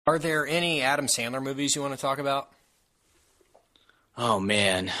Are there any Adam Sandler movies you want to talk about? Oh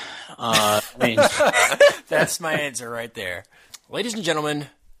man, I mean, That's my answer right there. Ladies and gentlemen,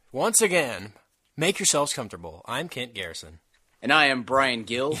 once again, make yourselves comfortable. I'm Kent Garrison. and I am Brian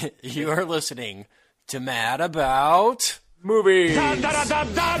Gill. You are listening to Mad About Movie. Da, da, da, da,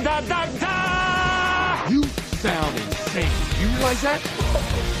 da, da, da, da! You sound insane. You realize that?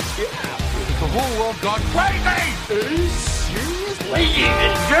 Yeah. The whole world gone crazy! Are you serious? Ladies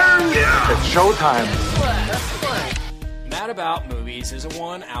and gentlemen! It's showtime. Mad About Movies is a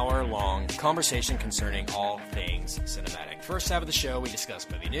 1 hour long conversation concerning all things cinematic. First half of the show, we discuss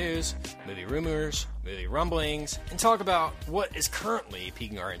movie news, movie rumors, movie rumblings, and talk about what is currently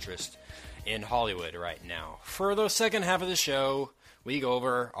piquing our interest in Hollywood right now. For the second half of the show, we go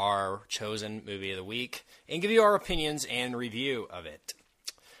over our chosen movie of the week and give you our opinions and review of it.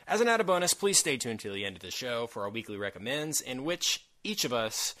 As an added bonus, please stay tuned till the end of the show for our weekly recommends, in which each of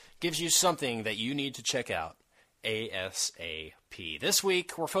us gives you something that you need to check out ASAP. This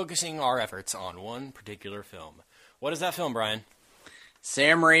week, we're focusing our efforts on one particular film. What is that film, Brian?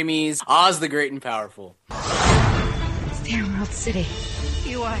 Sam Raimi's Oz the Great and Powerful. It's the Emerald City.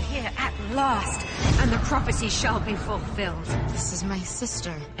 You are here at last, and the prophecy shall be fulfilled. This is my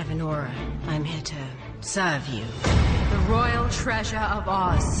sister, Evanora. I'm here to serve you. The royal treasure of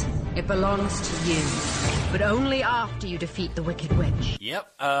Oz. It belongs to you, but only after you defeat the Wicked Witch.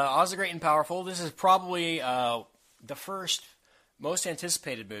 Yep, Oz the Great and Powerful. This is probably the first most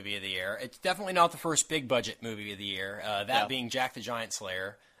anticipated movie of the year. It's definitely not the first big budget movie of the year, being Jack the Giant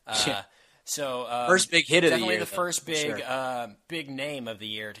Slayer. So First big hit of the definitely year. the first big sure. big name of the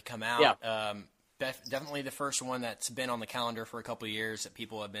year to come out. Yeah. Definitely the first one that's been on the calendar for a couple of years that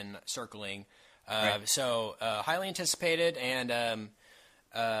people have been circling. Right. So highly anticipated, and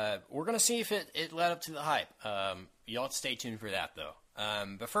we're going to see if it led up to the hype. You'll have to stay tuned for that, though.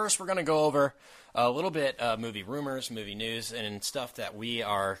 But first, we're going to go over a little bit of movie rumors, movie news, and stuff that we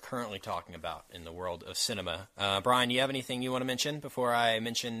are currently talking about in the world of cinema. Brian, you have anything you want to mention before I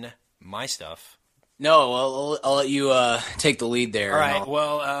mention my stuff? No, I'll let you take the lead there. All right.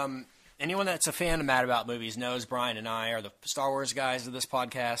 Well, anyone that's a fan of Mad About Movies knows Brian and I are the Star Wars guys of this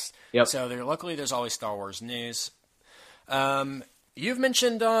podcast. Yep. So luckily, there's always Star Wars news. You've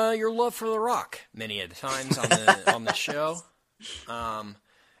mentioned your love for The Rock many a times on the show.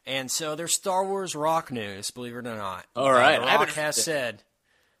 And so there's Star Wars Rock news, believe it or not. All right. The I haven't Rock heard has it. said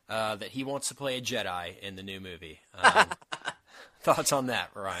that he wants to play a Jedi in the new movie. Thoughts on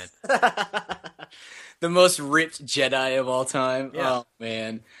that, Ryan? The most ripped Jedi of all time. Yeah. Oh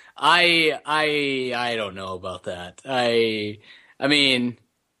man, I don't know about that. I mean,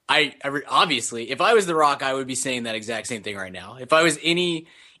 obviously, if I was The Rock, I would be saying that exact same thing right now. If I was any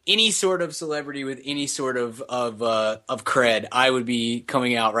sort of celebrity with any sort of cred, I would be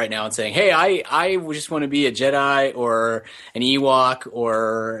coming out right now and saying, "Hey, I just want to be a Jedi or an Ewok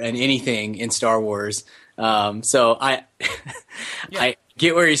or an anything in Star Wars." So I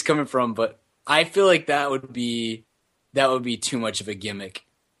get where he's coming from, but I feel like that would be too much of a gimmick.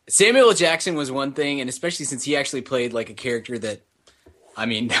 Samuel L. Jackson was one thing, and especially since he actually played like a character that, I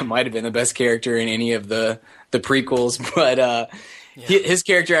mean, that might have been the best character in any of the prequels, but his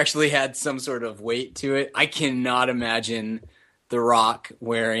character actually had some sort of weight to it. I cannot imagine The Rock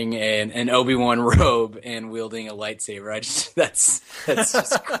wearing an Obi-Wan robe and wielding a lightsaber. That's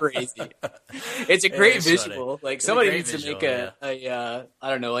just crazy. It's a great visual. Funny. Like somebody It's a needs great to make visual, I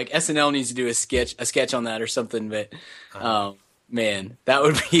don't know, like SNL needs to do a sketch on that or something. But man, that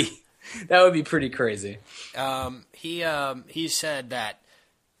would be pretty crazy. He said that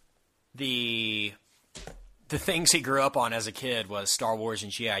the things he grew up on as a kid was Star Wars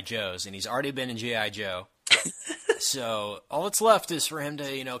and G.I. Joes, and he's already been in G.I. Joe. So all that's left is for him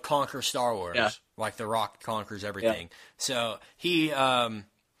to, conquer Star Wars, like The Rock conquers everything. Yeah. So he,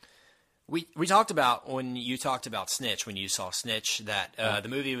 we talked about when you talked about Snitch, when you saw Snitch, that the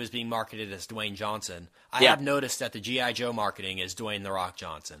movie was being marketed as Dwayne Johnson. I have noticed that the G.I. Joe marketing is Dwayne The Rock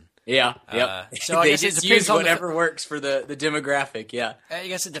Johnson. Yeah, yep. So I they guess it just depends use on whatever works for the demographic. Yeah, I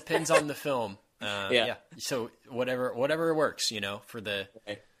guess it depends on the film. Yeah. So whatever works, for the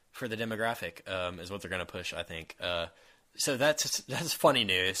Right. for the demographic is what they're going to push, I think. So that's funny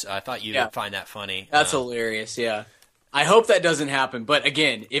news. I thought you would find that funny. That's hilarious. Yeah, I hope that doesn't happen. But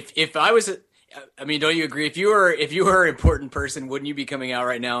again, if I was, I mean, don't you agree? If you were an important person, wouldn't you be coming out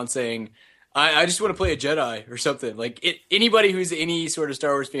right now and saying, I just want to play a Jedi or something? Like anybody who's any sort of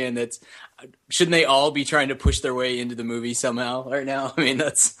Star Wars fan, shouldn't they all be trying to push their way into the movie somehow right now? I mean,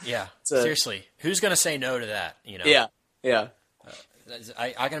 seriously. Who's going to say no to that? Yeah.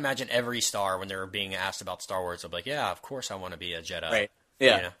 I can imagine every star when they're being asked about Star Wars, they'll be like, yeah, of course I want to be a Jedi. Right.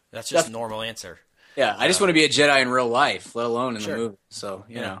 Yeah. You know, that's just a normal answer. Yeah, I just want to be a Jedi in real life, let alone in the movie. So,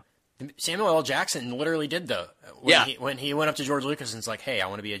 you know. Samuel L. Jackson literally did, though. When he went up to George Lucas and was like, hey, I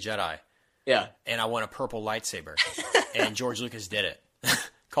want to be a Jedi. Yeah. And I want a purple lightsaber. And George Lucas did it.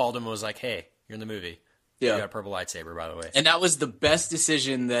 Called him and was like, hey, you're in the movie. Yeah. You got a purple lightsaber, by the way. And that was the best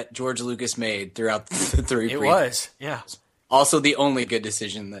decision that George Lucas made throughout the three It was, yeah. Also the only good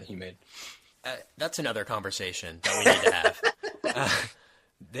decision that he made. That's another conversation that we need to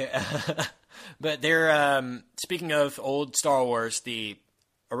have. But they're speaking of old Star Wars, the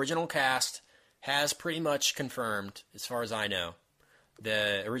original cast has pretty much confirmed, as far as I know,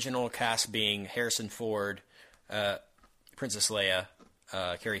 the original cast being Harrison Ford, Princess Leia,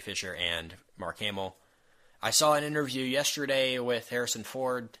 Carrie Fisher, and Mark Hamill. I saw an interview yesterday with Harrison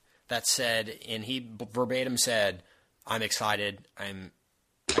Ford that said, and he verbatim said, "I'm excited. I'm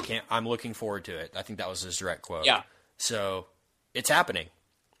looking forward to it." I think that was his direct quote. Yeah. So it's happening.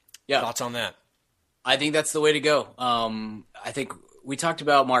 Yeah. Thoughts on that? I think that's the way to go. I think we talked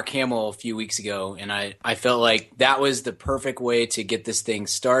about Mark Hamill a few weeks ago, and I felt like that was the perfect way to get this thing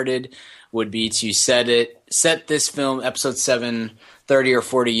started, would be to set this film, Episode 7, 30 or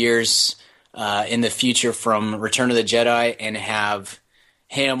 40 years in the future from Return of the Jedi, and have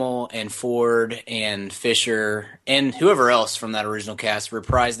Hamill and Ford and Fisher and whoever else from that original cast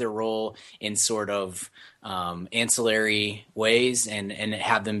reprise their role in sort of ancillary ways, and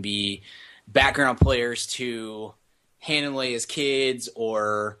have them be background players to Han and Leia's kids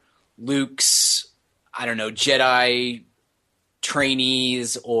or Luke's, I don't know, Jedi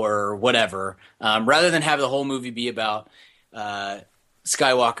trainees or whatever, rather than have the whole movie be about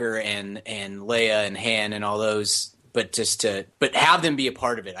Skywalker and Leia and Han and all those, but have them be a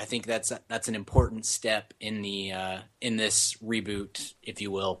part of it. I think that's an important step in in this reboot, if you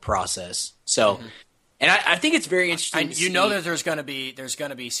will, process. So. Mm-hmm. And I think it's very interesting. You know that there's going to be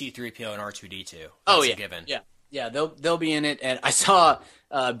C-3PO and R2-D2. Oh yeah, given. Yeah. They'll be in it. And I saw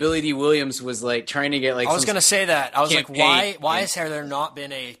Billy D. Williams was like trying to get like. I was going to say that. I was campaign. like, why has there not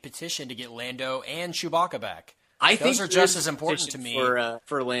been a petition to get Lando and Chewbacca back? I think those are just as important to me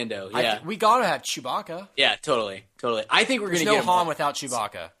for Lando. Yeah, we got to have Chewbacca. Yeah, totally. I think we're going to get no Han without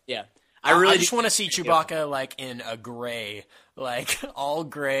Chewbacca. Yeah. I just want to see Chewbacca like in a gray, like all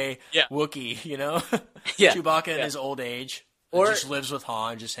gray Wookiee, you know? Yeah. Chewbacca in his old age. Or just lives with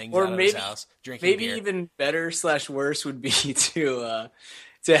Han, just hangs out at his house, drinking beer. Maybe even better / worse would be to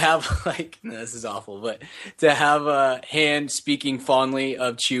have like, no, this is awful, but to have Han speaking fondly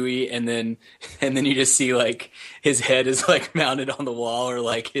of Chewie, and then you just see like his head is like mounted on the wall, or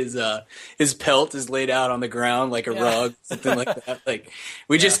like his pelt is laid out on the ground like a rug, something like that. Like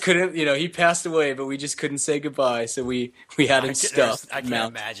we just couldn't, he passed away, but we just couldn't say goodbye, so we had him stuffed. I can't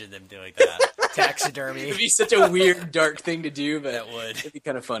imagine them doing that. Taxidermy. It'd be such a weird, dark thing to do, but that would. It'd be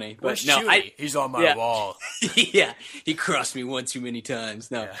kind of funny. But no, he's on my wall. Yeah, he crossed me one too many times.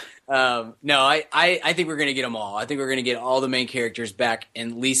 No, I think we're gonna get them all. I think we're gonna get all the main characters back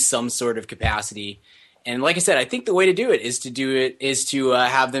in at least some sort of capacity. And like I said, I think the way to do it is to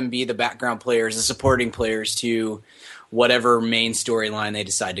have them be the background players, the supporting players to whatever main storyline they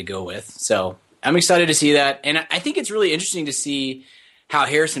decide to go with. So I'm excited to see that, and I think it's really interesting to see how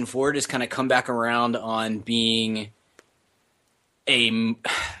Harrison Ford has kind of come back around on being a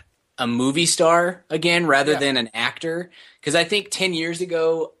movie star again rather than an actor. Because I think 10 years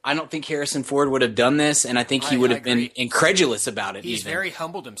ago, I don't think Harrison Ford would have done this, and I think he would have been incredulous about it. He's very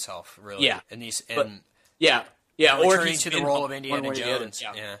humbled himself, really. Yeah. And or returning to the role of Indiana Jones.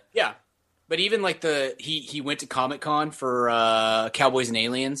 Yeah. But even like he went to Comic-Con for Cowboys and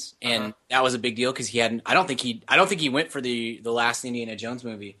Aliens, and that was a big deal because I don't think he went for the last Indiana Jones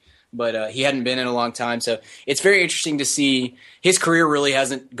movie, but he hadn't been in a long time. So it's very interesting to see his career really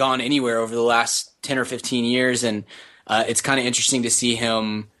hasn't gone anywhere over the last 10 or 15 years, and it's kind of interesting to see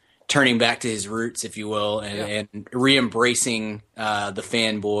him turning back to his roots, if you will, and re-embracing the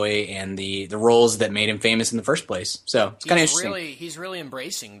fanboy and the roles that made him famous in the first place. So it's kind of interesting. He's really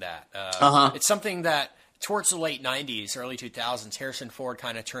embracing that. It's something that towards the late 90s, early 2000s, Harrison Ford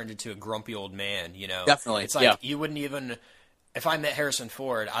kind of turned into a grumpy old man, Definitely. It's like you wouldn't even... If I met Harrison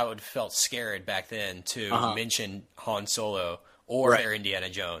Ford, I would have felt scared back then to mention Han Solo or Indiana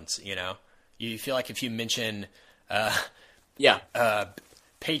Jones, You feel like if you mention...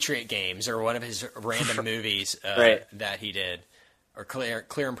 Patriot Games or one of his random movies that he did, or Clear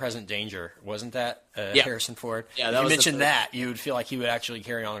and Present Danger, wasn't that Harrison Ford? Yeah, if you mentioned that, you would feel like he would actually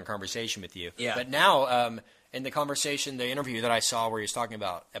carry on a conversation with you. Yeah. But now, in the conversation, the interview that I saw where he was talking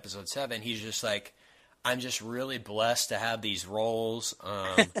about Episode 7, he's just like, I'm just really blessed to have these roles.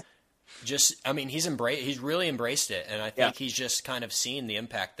 he's really embraced it, and I think he's just kind of seen the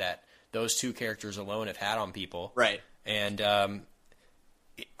impact that those two characters alone have had on people. Right. And and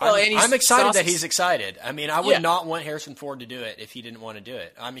I'm excited that he's excited. I mean, I would not want Harrison Ford to do it if he didn't want to do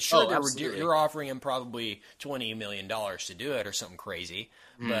it. I'm sure you're offering him probably $20 million to do it or something crazy,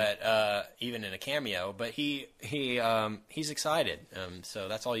 but even in a cameo. But he's excited. So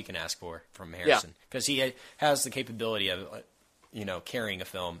that's all you can ask for from Harrison, because he has the capability of carrying a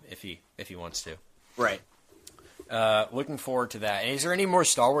film if he wants to. Right. Looking forward to that. And is there any more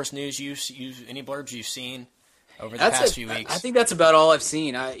Star Wars news? Any blurbs you've seen over the past few weeks? I think that's about all I've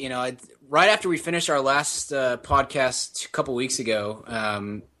seen. Right after we finished our last podcast a couple weeks ago,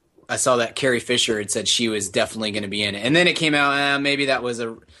 I saw that Carrie Fisher had said she was definitely going to be in it, and then it came out maybe that was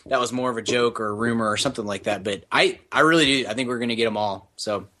more of a joke or a rumor or something like that. But I really do. I think we're going to get them all.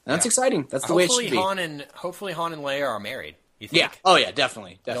 So that's exciting. That's the way it should be. Hopefully Han and Leia are married. You think? Yeah. Oh yeah,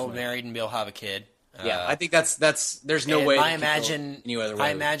 definitely. They'll be married and they'll have a kid. Yeah, I think that's. There's no way. I imagine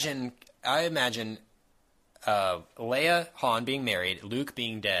Leia, Han being married, Luke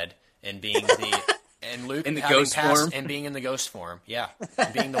being dead, and being and Luke in the ghost form, and being in the ghost form. Yeah,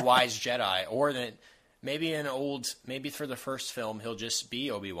 being the wise Jedi, or that maybe for the first film he'll just be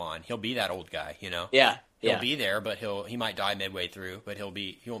Obi-Wan. He'll be that old guy, Yeah, he'll be there, but he might die midway through. But he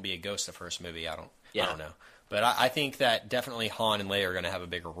won't be a ghost the first movie. I don't know. But I think that definitely Han and Leia are going to have a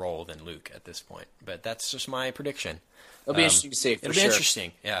bigger role than Luke at this point. But that's just my prediction. It'll be interesting to see. It'll be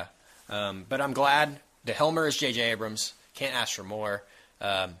interesting, yeah. But I'm glad the Helmer is J.J. Abrams. Can't ask for more.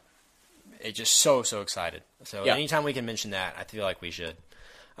 It's just so excited. So anytime we can mention that, I feel like we should.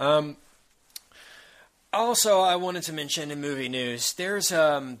 Also, I wanted to mention in movie news, there's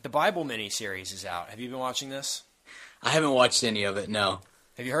the Bible miniseries is out. Have you been watching this? I haven't watched any of it. No.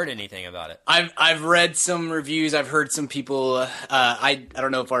 Have you heard anything about it? I've read some reviews. I've heard some people. I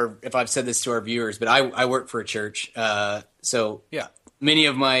don't know if I've said this to our viewers, but I work for a church. So many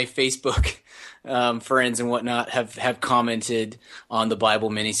of my Facebook friends and whatnot have commented on the Bible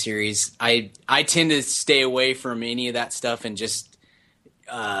miniseries. I tend to stay away from any of that stuff and just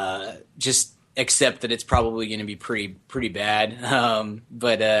accept that it's probably going to be pretty bad.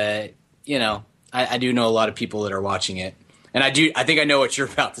 But I do know a lot of people that are watching it. And I think I know what you're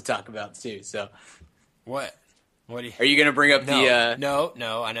about to talk about too. So, what? Are you going to bring up the?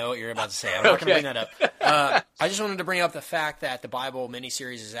 No. I know what you're about to say. I'm not going to bring that up. I just wanted to bring up the fact that the Bible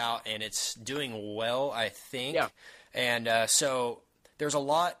miniseries is out and it's doing well, I think. Yeah. And so there's a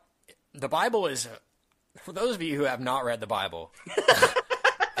lot. The Bible is, for those of you who have not read the Bible,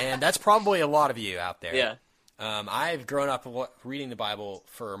 and that's probably a lot of you out there. Yeah. I've grown up reading the Bible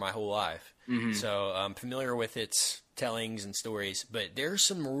for my whole life, so I'm familiar with its tellings and stories, but there's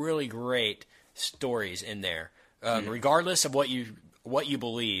some really great stories in there. Regardless of what you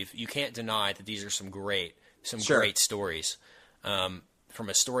believe, you can't deny that these are some great stories from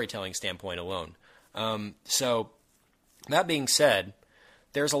a storytelling standpoint alone. So that being said,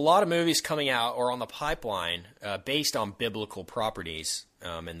 there's a lot of movies coming out or on the pipeline based on biblical properties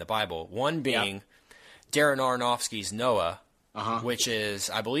in the Bible. One being Darren Aronofsky's Noah, which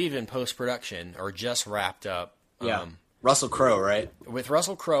is, I believe, in post-production or just wrapped up. Russell Crowe, right? With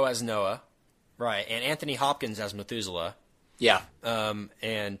Russell Crowe as Noah, right, and Anthony Hopkins as Methuselah. Yeah.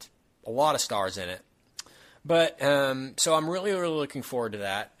 And a lot of stars in it. But so I'm really looking forward to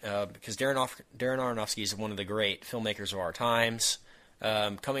that because Darren Aronofsky is one of the great filmmakers of our times.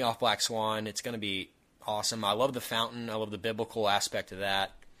 Coming off Black Swan, it's going to be awesome. I love The Fountain. I love the biblical aspect of that.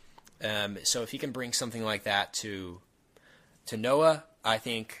 So if he can bring something like that to Noah, I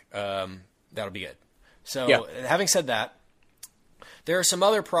think that'll be good. So having said that, there are some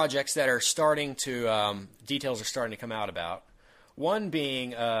other projects that are starting to details are starting to come out about. One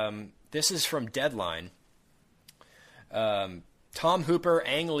being this is from Deadline. Tom Hooper,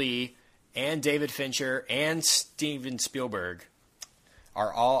 Ang Lee, and David Fincher and Steven Spielberg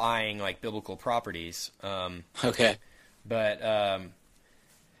are all eyeing like biblical properties. Okay, but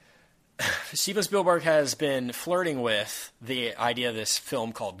Steven Spielberg has been flirting with the idea of this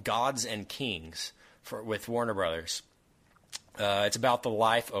film called Gods and Kings with Warner Brothers. It's about the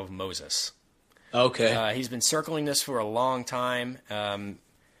life of Moses. Okay. He's been circling this for a long time.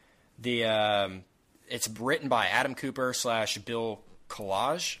 It's written by Adam Cooper / Bill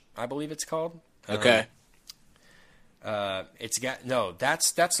Collage, I believe it's called. Okay. That's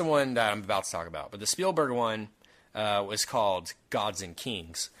the one that I'm about to talk about. But the Spielberg one was called Gods and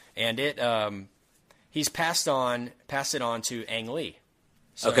Kings, and he's passed it on to Ang Lee.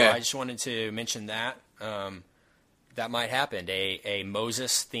 So I just wanted to mention that. That might happen. A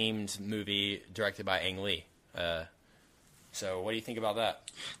Moses-themed movie directed by Ang Lee. So what do you think about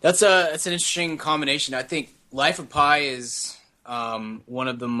that? That's an interesting combination. I think Life of Pi is one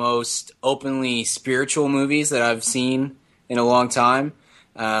of the most openly spiritual movies that I've seen in a long time,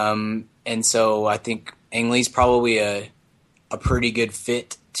 and so I think Ang Lee's probably a pretty good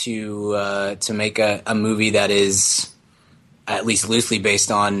fit to make a movie that is at least loosely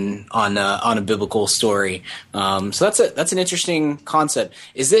based on a biblical story. So that's an interesting concept.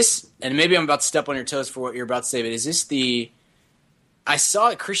 Is this, and maybe I'm about to step on your toes for what you're about to say, but is this I saw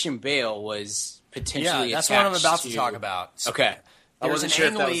that Christian Bale was potentially that's what I'm about to talk about. So okay. I there's wasn't an sure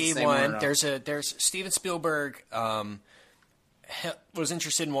Ang if that was the Lee same one. or not. There's Steven Spielberg was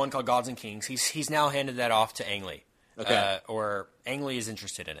interested in one called Gods and Kings. He's now handed that off to Ang Lee. Okay. Or Ang Lee is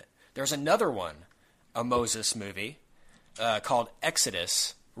interested in it. There's another one, a Moses movie called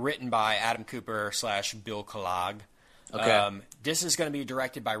Exodus, written by Adam Cooper / Bill Collage. Okay. This is going to be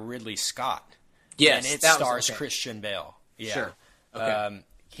directed by Ridley Scott. Yes, and it that was- stars okay. Christian Bale. Yeah. Sure. Okay.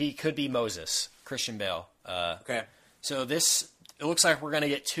 He could be Moses, Christian Bale. Okay. So it looks like we're going to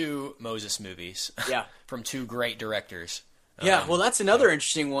get 2 Moses movies. Yeah. From 2 great directors. Yeah, well, that's another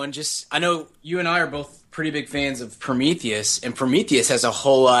interesting one. I know you and I are both pretty big fans of Prometheus, and Prometheus has a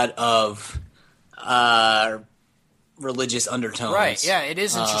whole lot of religious undertones. Right, yeah, it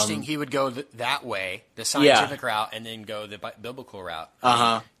is interesting. He would go that way, the scientific route, and then go the biblical route.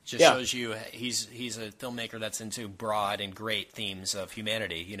 Just shows you he's a filmmaker that's into broad and great themes of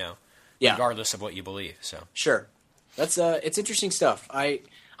humanity, regardless of what you believe. So Sure. That's it's interesting stuff. I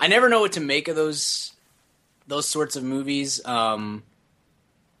never know what to make of those sorts of movies,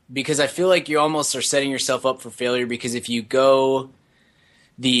 because I feel like you almost are setting yourself up for failure, because if you go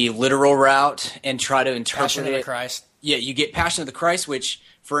the literal route and try to interpret Passion of the Christ. Yeah, you get Passion of the Christ, which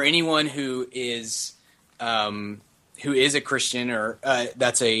for anyone who is a Christian, or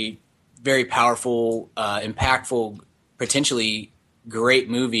that's a very powerful, impactful, potentially great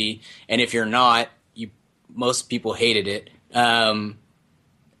movie. And if you're not, most people hated it.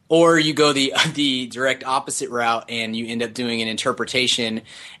 Or you go the direct opposite route and you end up doing an interpretation,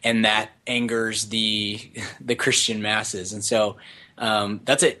 and that angers the Christian masses. And so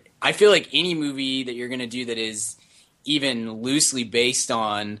that's it. I feel like any movie that you're going to do that is even loosely based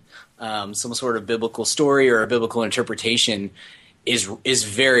on some sort of biblical story or a biblical interpretation is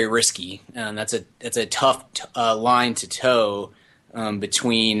very risky. That's a tough line to toe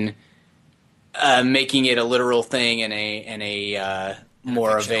between making it a literal thing and a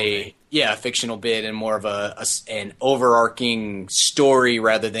more of a fictional bit, and more of an overarching story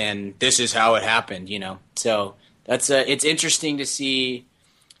rather than this is how it happened, So that's it's interesting to see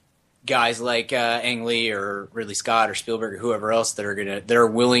guys like Ang Lee or Ridley Scott or Spielberg or whoever else that are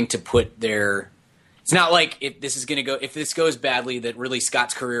willing to put their. It's not like if this goes badly that Ridley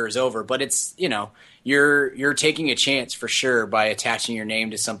Scott's career is over, but it's you're taking a chance for sure by attaching your name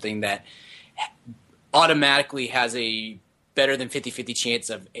to something that automatically has a better than 50-50 chance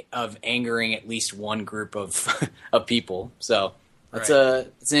of angering at least one group of people. So it's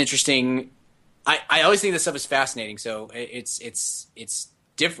an interesting. I always think this stuff is fascinating. So it's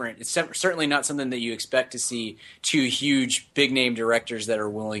different. It's certainly not something that you expect to see 2 huge big name directors that are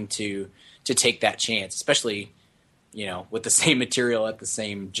willing to take that chance, especially with the same material at the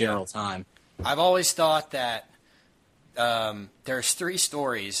same general time. I've always thought that there's 3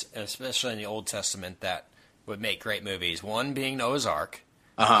 stories, especially in the Old Testament, that would make great movies. 1 being Noah's Ark,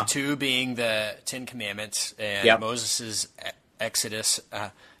 2 being the 10 Commandments and Moses' exodus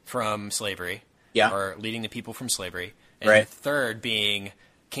from slavery, or leading the people from slavery, and the 3rd being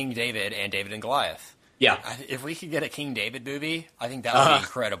King David and David and Goliath. Yeah, if we could get a King David movie, I think that would be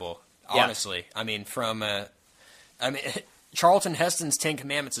incredible. Honestly, I mean, Charlton Heston's 10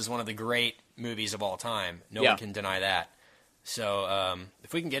 Commandments is one of the great movies of all time. No one can deny that. So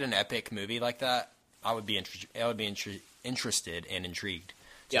if we can get an epic movie like that, I would be interested and intrigued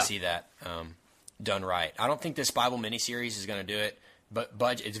to see that done right. I don't think this Bible miniseries is going to do it,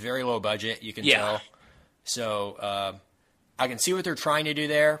 but it's very low budget. You can tell. So I can see what they're trying to do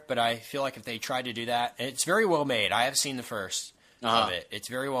there, but I feel like if they tried to do that, and it's very well made. I have seen the first of it. It's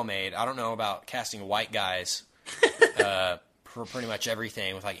very well made. I don't know about casting white guys for pretty much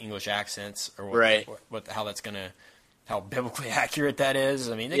everything with like English accents or how that's going to. How biblically accurate that is.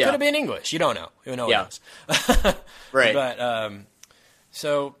 I mean, it could have been English. You don't know. Who knows? Right. But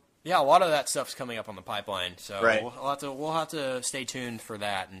so a lot of that stuff's coming up on the pipeline. So we'll have to stay tuned for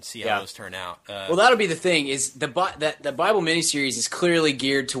that and see how those turn out. Well, that'll be the thing. Is the Bible miniseries is clearly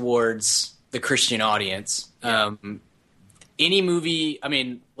geared towards the Christian audience. Any movie. I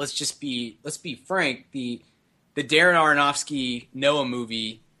mean, let's be frank. The Darren Aronofsky Noah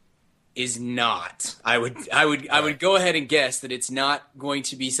movie is not. I would go ahead and guess that it's not going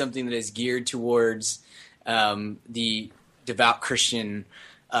to be something that is geared towards the devout Christian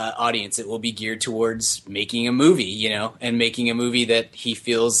audience. It will be geared towards making a movie, and making a movie that he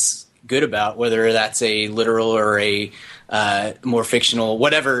feels good about, whether that's a literal or a more fictional,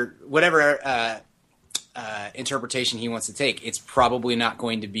 whatever interpretation he wants to take. It's probably not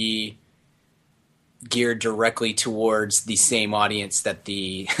going to be geared directly towards the same audience that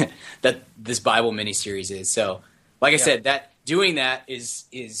that this Bible miniseries is. So, like I said, that doing that is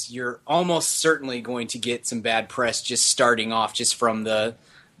you're almost certainly going to get some bad press just starting off, just from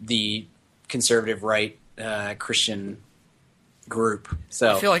the conservative right Christian group.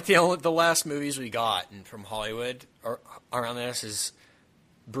 So I feel like the last movies we got from Hollywood around this is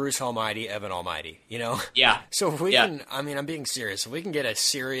Bruce Almighty, Evan Almighty. Yeah. So if we can, I'm being serious. If we can get a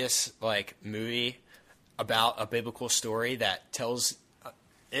serious movie about a biblical story that tells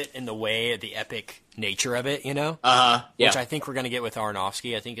it in the epic nature of it, which I think we're going to get with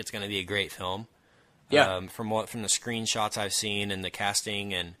Aronofsky. I think it's going to be a great film. Yeah. From the screenshots I've seen and the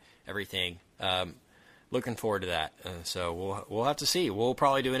casting and everything, looking forward to that. So we'll have to see. We'll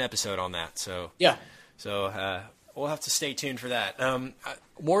probably do an episode on that. So yeah. So we'll have to stay tuned for that.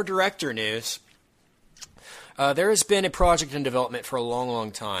 More director news. There has been a project in development for a long, long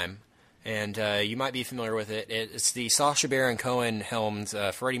time. And you might be familiar with it. It's the Sacha Baron Cohen-helmed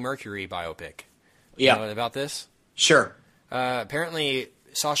Freddie Mercury biopic. Yeah. You know about this? Sure. Apparently,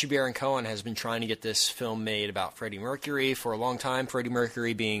 Sacha Baron Cohen has been trying to get this film made about Freddie Mercury for a long time. Freddie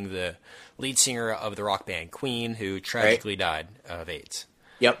Mercury being the lead singer of the rock band Queen, who tragically died of AIDS.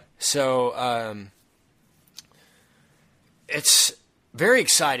 Yep. So it's very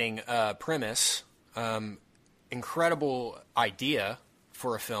exciting premise, incredible idea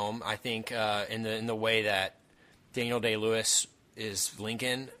for a film. I think in the way that Daniel Day-Lewis is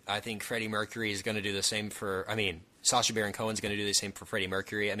Lincoln, I think Freddie Mercury is going to do the same Sacha Baron Cohen's going to do the same for Freddie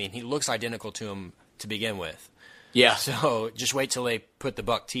Mercury. He looks identical to him to begin with. Yeah. So just wait till they put the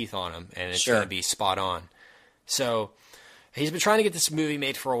buck teeth on him, and it's going to be spot on. So he's been trying to get this movie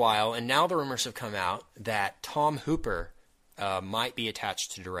made for a while, and now the rumors have come out that Tom Hooper might be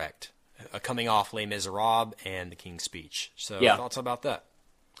attached to direct, coming off Les Miserables and The King's Speech. So thoughts about that?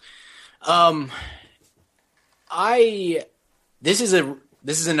 This is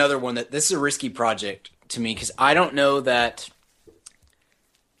another one this is a risky project to me, because I don't know that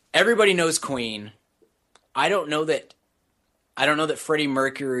everybody knows Queen. I don't know that Freddie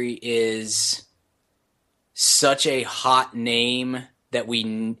Mercury is such a hot name that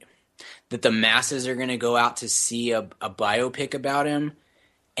the masses are going to go out to see a biopic about him.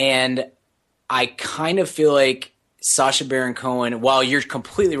 And I kind of feel like Sacha Baron Cohen, while you're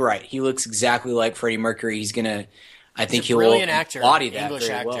completely right, he looks exactly like Freddie Mercury. He's a brilliant actor, embody that English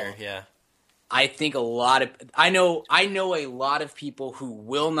very actor, well. yeah. I think I know a lot of people who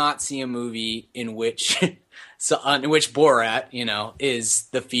will not see a movie in which Borat, is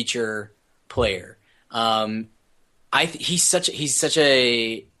the feature player. He's such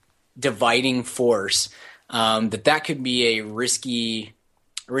a dividing force that could be a risky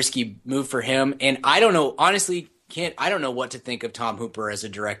move for him. And I don't know, honestly, I don't know what to think of Tom Hooper as a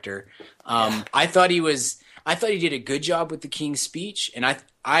director. I thought he did a good job with The King's Speech, and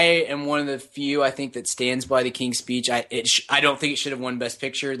I am one of the few, I think, that stands by The King's Speech. I don't think it should have won Best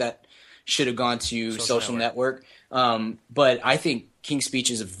Picture. That should have gone to Social Network. But I think King's Speech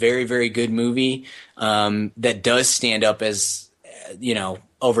is a very, very good movie that does stand up as,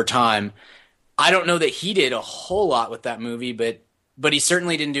 over time. I don't know that he did a whole lot with that movie, but he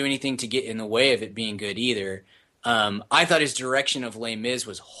certainly didn't do anything to get in the way of it being good either. I thought his direction of Les Mis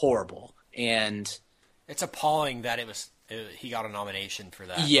was horrible, and it's appalling that he got a nomination for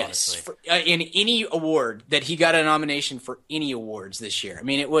that. Yes, in any award that he got a nomination for any awards this year.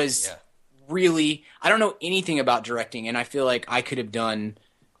 It was really, I don't know anything about directing, and I feel like I could have done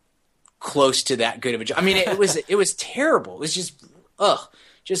close to that good of a job. It was terrible. It was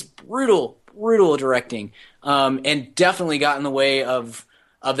just brutal directing, and definitely got in the way of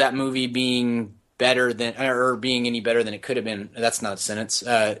that movie being better than, or being any better than it could have been. That's not a sentence.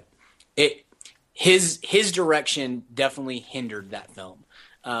 His direction definitely hindered that film.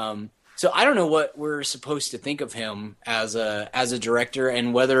 So I don't know what we're supposed to think of him as a director,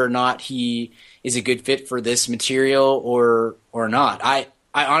 and whether or not he is a good fit for this material or not. I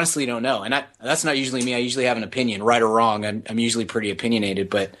honestly don't know, and that's not usually me. I usually have an opinion, right or wrong. I'm usually pretty opinionated,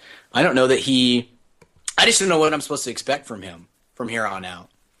 but I don't know that I just don't know what I'm supposed to expect from him from here on out.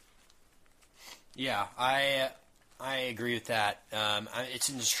 Yeah, I agree with that. It's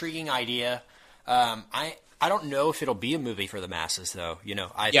an intriguing idea. I don't know if it'll be a movie for the masses, though.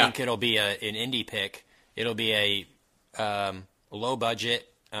 I think it'll be an indie pick. It'll be a low budget,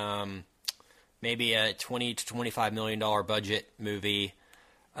 maybe a $20 to $25 million budget movie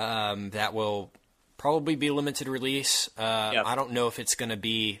that will probably be limited release. I don't know if it's going to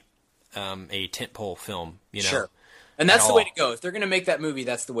be a tentpole film. Sure. And that's the way to go. If they're going to make that movie,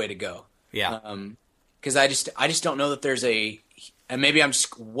 that's the way to go. Yeah. Because I just don't know that there's and maybe I'm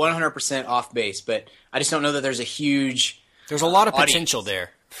just 100% off base, but I just don't know that there's a huge. There's a lot of audience. potential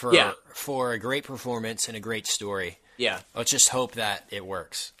there for a great performance and a great story. Yeah. Let's just hope that it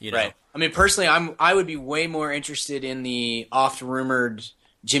works. Right. I mean, personally, I would be way more interested in the oft rumored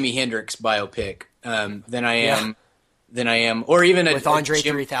Jimi Hendrix biopic than I am, or even with Andre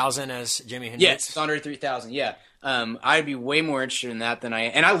 3000 as Jimi Hendrix. Yes, it's Andre 3000. Yeah. I'd be way more interested in that than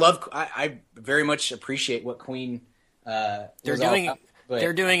I very much appreciate what Queen. They're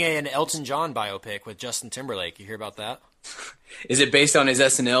doing an Elton John biopic with Justin Timberlake. You hear about that? Is it based on his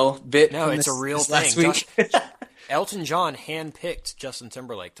SNL bit? No, it's a real thing. Last week? Elton John handpicked Justin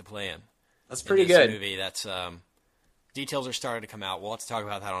Timberlake to play him. That's pretty good. Movie. That's details are starting to come out. We'll have to talk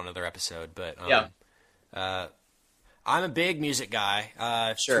about that on another episode. But I'm a big music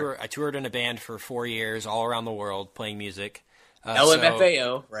guy. Sure. I toured in a band for 4 years, all around the world, playing music.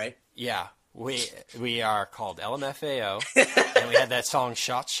 LMFAO, right? Yeah. We are called LMFAO, and we had that song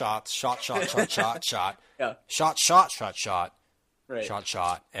 "Shot, Shot, Shot, Shot, Shot, Shot, Shot." Yeah. Shot, shot, shot, shot. Right. Shot,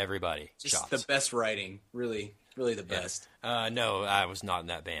 shot. Everybody. Just shots. the best writing, really the best. No, I was not in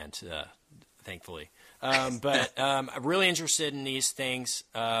that band, thankfully. But I'm really interested in these things.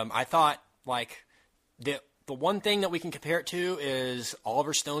 I thought the one thing that we can compare it to is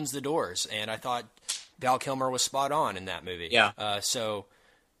Oliver Stone's The Doors, and I thought Val Kilmer was spot on in that movie. Yeah.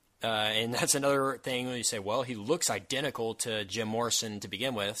 And that's another thing when you say, well, he looks identical to Jim Morrison to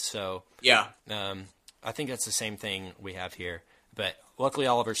begin with. So yeah, I think that's the same thing we have here. But luckily,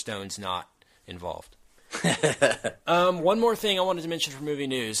 Oliver Stone's not involved. One more thing I wanted to mention for movie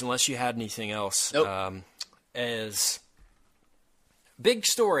news, unless you had anything else, is big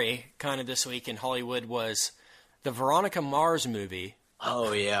story kind of this week in Hollywood was the Veronica Mars movie.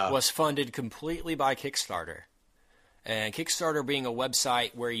 Oh yeah, was funded completely by Kickstarter. And Kickstarter being a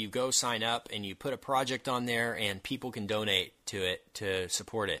website where you go sign up and you put a project on there and people can donate to it to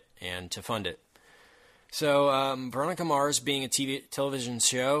support it and to fund it. So Veronica Mars being a television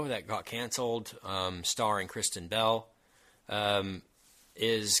show that got canceled, starring Kristen Bell,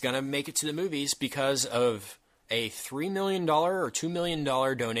 is going to make it to the movies because of a $3 million or $2 million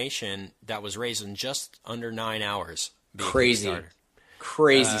donation that was raised in just under 9 hours. Crazy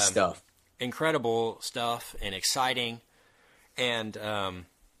stuff. Incredible stuff and exciting. And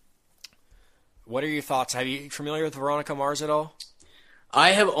what are your thoughts? Are you familiar with Veronica Mars at all?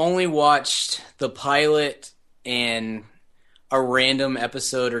 I have only watched the pilot and a random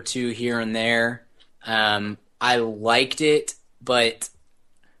episode or two here and there. I liked it, but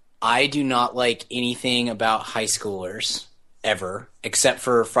I do not like anything about high schoolers ever, except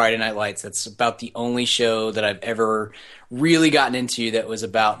for Friday Night Lights. That's about the only show that I've ever really gotten into that was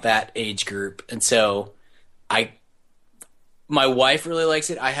about that age group. And so my wife really likes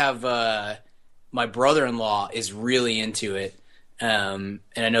it. I have my brother-in-law is really into it. And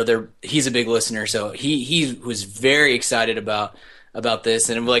I know he's a big listener, so he was very excited about this,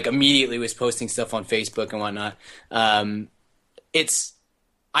 and immediately was posting stuff on Facebook and whatnot. I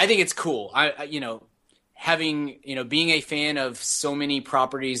think it's cool. Being a fan of so many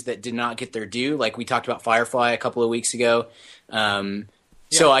properties that did not get their due, like we talked about Firefly a couple of weeks ago.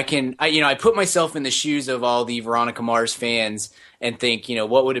 So I put myself in the shoes of all the Veronica Mars fans and think,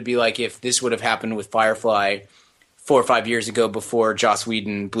 what would it be like if this would have happened with Firefly 4 or 5 years ago before Joss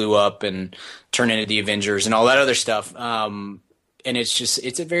Whedon blew up and turned into the Avengers and all that other stuff. And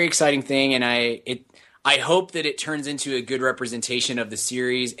it's a very exciting thing. And I hope that it turns into a good representation of the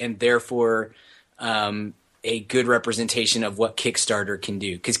series and therefore, a good representation of what Kickstarter can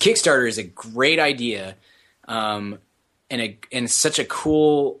do. Cause Kickstarter is a great idea. And such a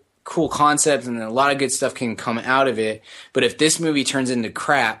cool concept, and a lot of good stuff can come out of it. But if this movie turns into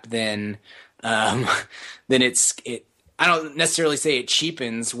crap, then I don't necessarily say it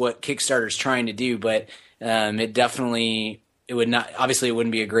cheapens what Kickstarter's trying to do, but it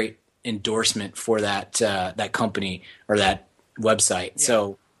wouldn't be a great endorsement for that company or that website. Yeah.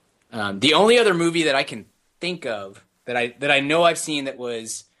 So the only other movie that I can think of that I know I've seen that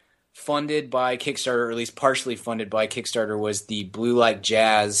was funded by Kickstarter, or at least partially funded by Kickstarter, was the Blue Like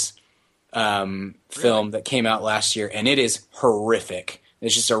Jazz film that came out last year, and it is horrific.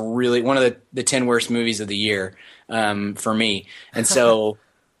 It's just one of the 10 worst movies of the year for me. And so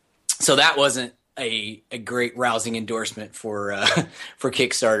So that wasn't a great rousing endorsement for for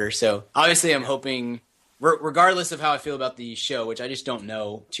Kickstarter. So obviously I'm hoping, regardless of how I feel about the show, which I just don't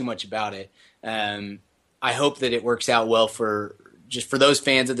know too much about it, I hope that it works out well for those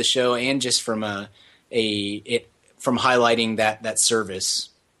fans of the show, and just from from highlighting that service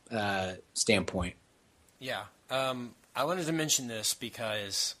standpoint. Yeah. I wanted to mention this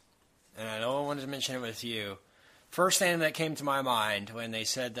because, and I know I wanted to mention it with you. First thing that came to my mind when they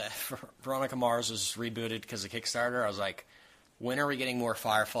said that Veronica Mars was rebooted because of Kickstarter, I was like, when are we getting more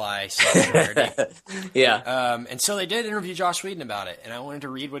Firefly solidarity? Yeah. And so they did interview Joss Whedon about it, and I wanted to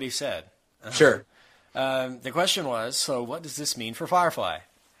read what he said. Sure. The question was, so what does this mean for Firefly?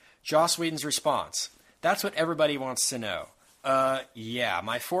 Joss Whedon's response: that's what everybody wants to know. Yeah,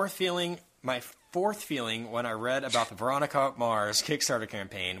 my fourth feeling when I read about the Veronica Mars Kickstarter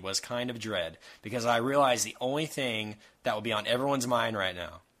campaign was kind of dread, because I realized the only thing that will be on everyone's mind right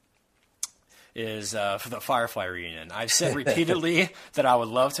now is for the Firefly reunion. I've said repeatedly that I would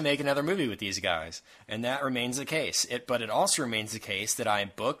love to make another movie with these guys, and that remains the case. But it also remains the case that I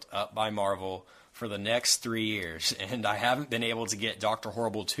am booked up by Marvel for the next 3 years, and I haven't been able to get Dr.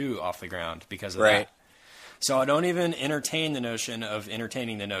 Horrible 2 off the ground because of that. So I don't even entertain the notion of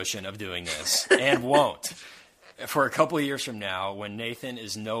doing this, and won't, for a couple of years from now, when Nathan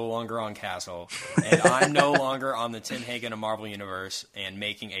is no longer on Castle and I'm no longer on the Tim Hagen of Marvel Universe and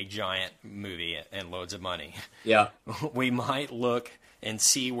making a giant movie and loads of money. Yeah. We might look and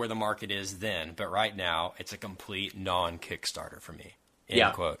see where the market is then, but right now it's a complete non-Kickstarter for me.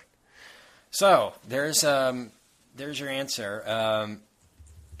 End quote. So there's your answer.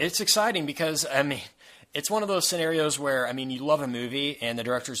 It's exciting because, I mean, it's one of those scenarios where, I mean, you love a movie and the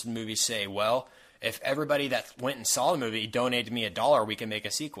directors of the movie say, well, if everybody that went and saw the movie donated me $1, we can make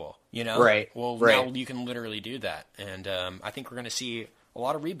a sequel, you know? Right. Well, now you can literally do that. And I think we're going to see a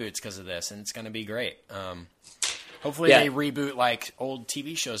lot of reboots because of this, and it's going to be great. Hopefully they reboot like old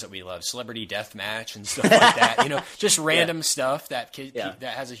TV shows that we love, Celebrity Deathmatch and stuff like that. You know, just random stuff that that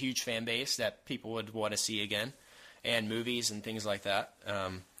has a huge fan base that people would want to see again, and movies and things like that.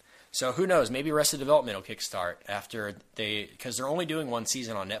 So who knows? Maybe Arrested Development will kickstart after because they're only doing one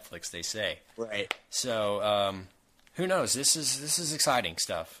season on Netflix, they say. Right. So who knows? This is exciting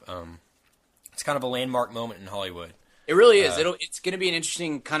stuff. It's kind of a landmark moment in Hollywood. It really is. It's going to be an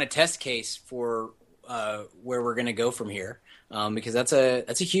interesting kind of test case for where we're going to go from here, because that's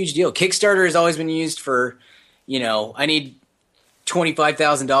a huge deal. Kickstarter has always been used for, I need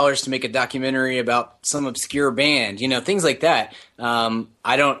 $25,000 to make a documentary about some obscure band, things like that. I'm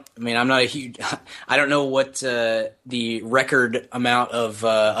not a huge, I don't know what the record amount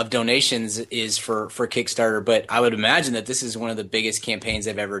of donations is for Kickstarter, but I would imagine that this is one of the biggest campaigns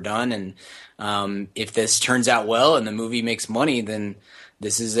they've ever done. And if this turns out well and the movie makes money, then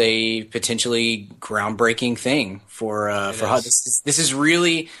this is a potentially groundbreaking thing for how this is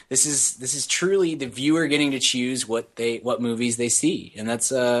truly the viewer getting to choose what movies they see, and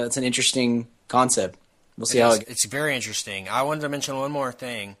that's an interesting concept. We'll see how it's very interesting. I wanted to mention one more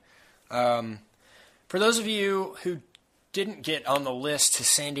thing. For those of you who didn't get on the list to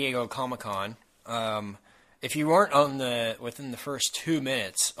San Diego Comic-Con, if you weren't within the first 2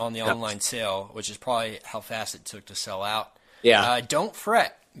 minutes on the online sale, which is probably how fast it took to sell out. Yeah. Don't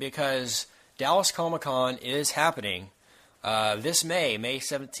fret, because Dallas Comic-Con is happening this May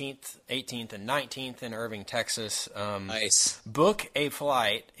 17th, 18th, and 19th in Irving, Texas. Nice. Book a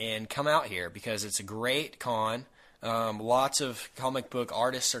flight and come out here, because it's a great con. Lots of comic book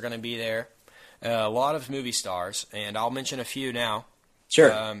artists are going to be there. A lot of movie stars, and I'll mention a few now.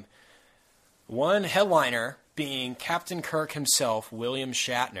 Sure. One headliner being Captain Kirk himself, William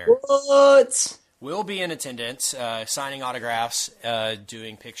Shatner. What? Will be in attendance, signing autographs,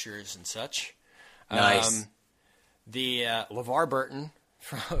 doing pictures and such. Nice. The LeVar Burton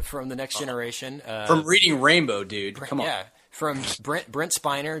from The Next Generation. From Reading Rainbow, dude. Come on. Yeah. From Brent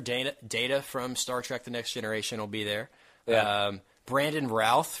Spiner, Data from Star Trek The Next Generation will be there. Yeah. Brandon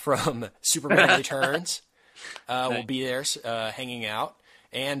Routh from Superman Returns will be there hanging out.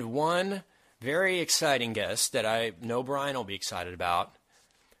 And one very exciting guest that I know Brian will be excited about.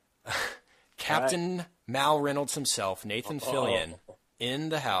 Captain Mal Reynolds himself, Nathan Fillion, in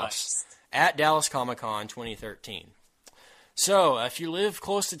the house at Dallas Comic-Con 2013. So if you live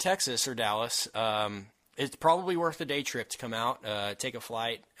close to Texas or Dallas, it's probably worth a day trip to come out, take a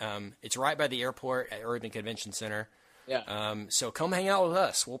flight. It's right by the airport at Irving Convention Center. Yeah. So come hang out with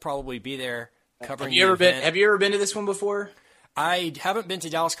us. We'll probably be there covering Have you ever been to this one before? I haven't been to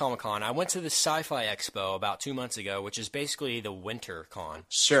Dallas Comic-Con. I went to the Sci-Fi Expo about 2 months ago, which is basically the winter con.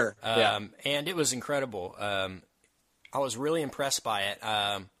 Sure. And it was incredible. I was really impressed by it.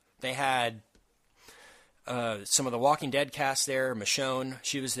 They had some of the Walking Dead cast there. Michonne,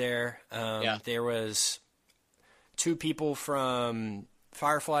 she was there. There was 2 people from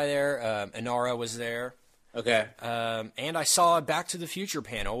Firefly there. Inara was there. Okay. And I saw a Back to the Future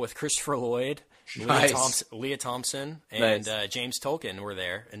panel with Christopher Lloyd, Nice. Leah Thompson, and Nice. James Tolkien were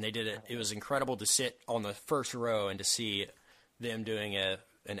there, and they did it. It was incredible to sit on the first row and to see them doing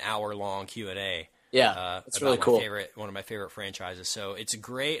an hour-long Q&A. Yeah, it's about really cool. One of my favorite franchises. So it's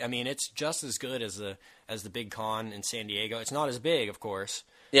great. I mean, it's just as good as the big con in San Diego. It's not as big, of course.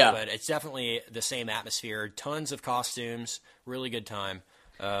 Yeah. But it's definitely the same atmosphere. Tons of costumes. Really good time.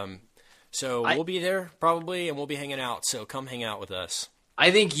 So we'll be there probably, and we'll be hanging out. So come hang out with us.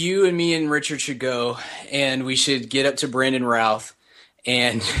 I think you and me and Richard should go, and we should get up to Brandon Routh,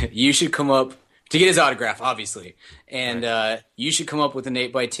 and you should come up to get his autograph, obviously. And you should come up with an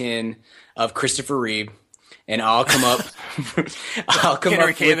 8x10 of Christopher Reeve, and I'll come up. I'll come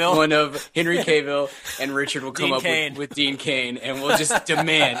Henry up Cavill. with one of Henry Cavill, and Richard will come Dean up Cain. with Dean Cain, and we'll just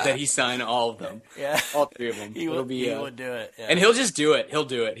demand that he sign all of them. Yeah. All 3 of them. He It'll would be, do it. Yeah. and he'll just do it. He'll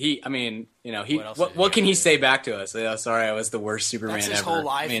do it. What else is he What can gonna he do? say back to us? Oh, sorry, I was the worst Superman That's his ever. whole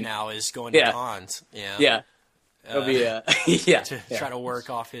life I mean, now is going yeah. to cons. Yeah. Yeah. It'll be To try to work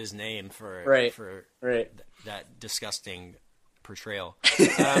off his name for Right. that disgusting portrayal.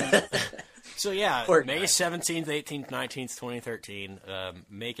 So yeah, Poor May guy. 17th, 18th, 19th, 2013.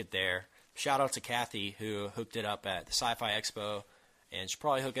 Make it there. Shout out to Kathy who hooked it up at the Sci-Fi Expo, and she'll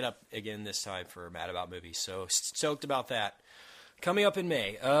probably hook it up again this time for Mad About Movies. So stoked about that. Coming up in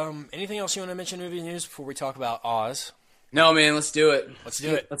May. Anything else you want to mention movie news before we talk about Oz? No, man, let's do it. Let's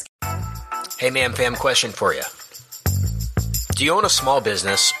do it. Let's Hey, man, fam, question for you. Do you own a small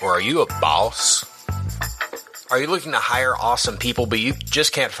business, or are you a boss? Are you looking to hire awesome people, but you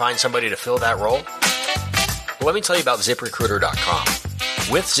just can't find somebody to fill that role? Well, let me tell you about ZipRecruiter.com.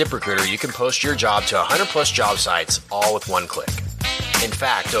 With ZipRecruiter, you can post your job to 100-plus job sites, all with one click. In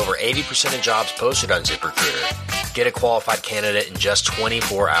fact, over 80% of jobs posted on ZipRecruiter get a qualified candidate in just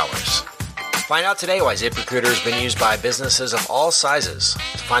 24 hours. Find out today why ZipRecruiter has been used by businesses of all sizes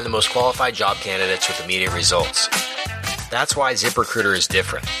to find the most qualified job candidates with immediate results. That's why ZipRecruiter is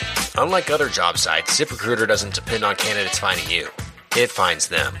different. Unlike other job sites, ZipRecruiter doesn't depend on candidates finding you. It finds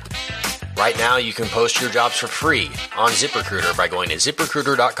them. Right now, you can post your jobs for free on ZipRecruiter by going to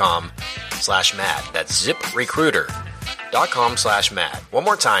ZipRecruiter.com/mad. That's ZipRecruiter.com/mad. One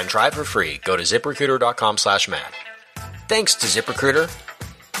more time, try it for free. Go to ZipRecruiter.com/mad. Thanks to ZipRecruiter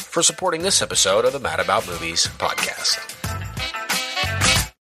for supporting this episode of the Mad About Movies podcast.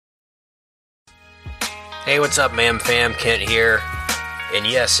 Hey, what's up, ma'am, fam? Kent here. And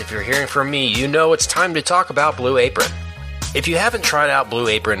yes, if you're hearing from me, you know it's time to talk about Blue Apron. If you haven't tried out Blue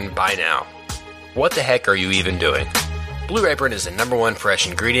Apron by now, what the heck are you even doing? Blue Apron is the #1 fresh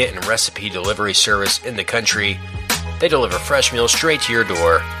ingredient and recipe delivery service in the country. They deliver fresh meals straight to your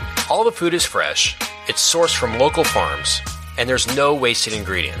door. All the food is fresh, it's sourced from local farms, and there's no wasted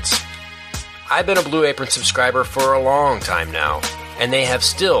ingredients. I've been a Blue Apron subscriber for a long time now, and they have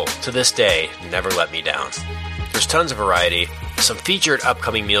still, to this day, never let me down. There's tons of variety. Some featured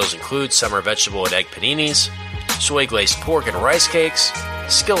upcoming meals include summer vegetable and egg paninis, soy glazed pork and rice cakes,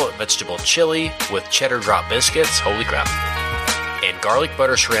 skillet vegetable chili with cheddar drop biscuits, holy crap, and garlic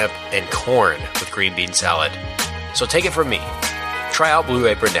butter shrimp and corn with green bean salad. So take it from me. Try out Blue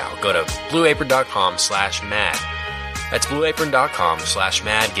Apron now. Go to blueapron.com/mad. That's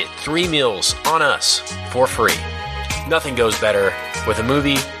blueapron.com/mad. Get 3 meals on us for free. Nothing goes better with a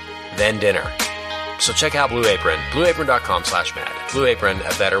movie than dinner. So check out Blue Apron, blueapron.com/mad. Blue Apron,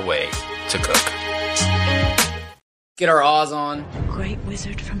 a better way to cook. get our Oz on. Great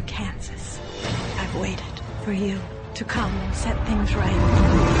wizard from Kansas. I've waited for you to come and set things right.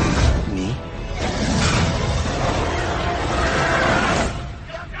 Me?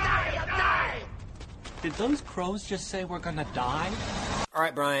 Did those crows just say we're gonna die? All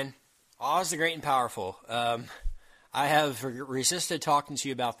right, Brian. Oz the Great and Powerful. I have resisted talking to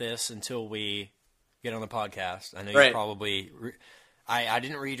you about this until we get on the podcast. I know Right. you probably... I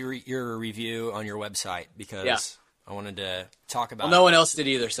didn't read your review on your website because I wanted to talk about Well, no one else did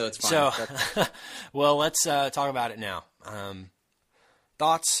either, so it's fine. So, well, let's talk about it now.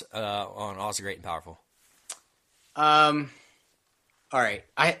 Thoughts on Oz the Great and Powerful? All right.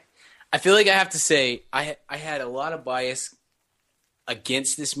 I feel like I have to say I had a lot of bias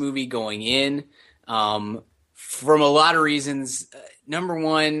against this movie going in from a lot of reasons. Number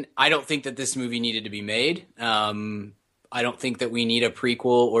one, I don't think that this movie needed to be made. I don't think that we need a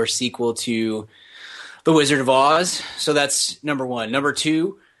prequel or sequel to The Wizard of Oz. So that's number one. Number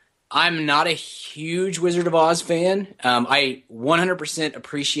two, I'm not a huge Wizard of Oz fan. I 100%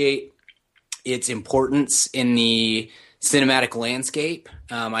 appreciate its importance in the cinematic landscape.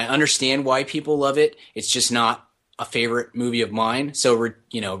 I understand why people love it. It's just not a favorite movie of mine. So,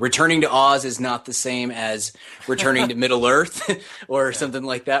 returning to Oz is not the same as returning to Middle Earth or something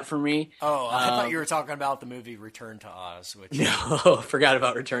like that for me. Oh, I thought you were talking about the movie Return to Oz. Which No, forgot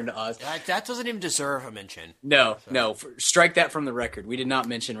about Return to Oz. that doesn't even deserve a mention. No, strike that from the record. We did not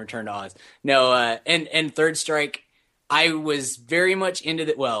mention Return to Oz. No, and Third Strike, I was very much into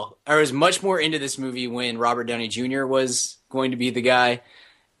the. Well, I was much more into this movie when Robert Downey Jr. was going to be the guy,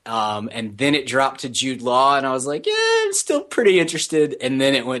 and then it dropped to Jude Law, and I was like, yeah, I'm still pretty interested. And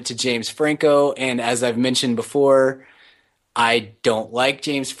then it went to James Franco, and as I've mentioned before, I don't like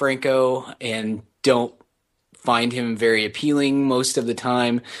James Franco and don't find him very appealing most of the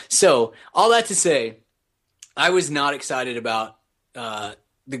time. So all that to say, I was not excited about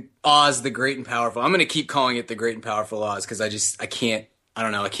the Oz, the Great and Powerful. I'm going to keep calling it the Great and Powerful Oz because I can't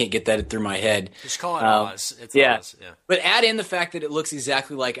get that through my head. Just call it Oz. It's yeah. Oz. Yeah. But add in the fact that it looks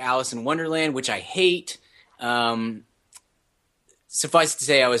exactly like Alice in Wonderland, which I hate. Suffice to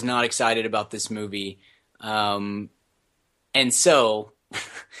say, I was not excited about this movie. And so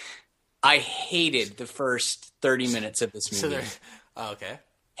I hated the first 30 minutes of this movie. Okay.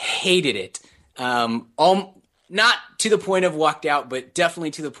 Hated it. Not to the point of walked out, but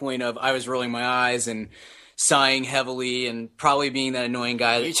definitely to the point of I was rolling my eyes and sighing heavily and probably being that annoying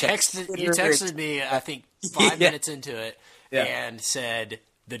guy. You texted me, I think, 5 minutes into it and said,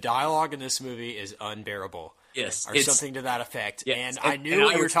 the dialogue in this movie is unbearable. Yes. Or something to that effect. Yes. And I knew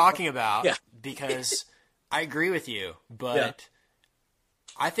what you were talking about because I agree with you, but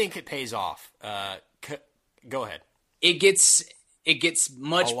I think it pays off. Go ahead. It gets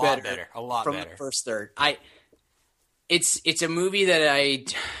much better. A lot from better. The first third. It's a movie that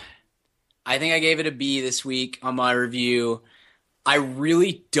I think I gave it a B this week on my review. I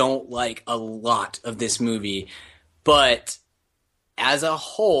really don't like a lot of this movie, but as a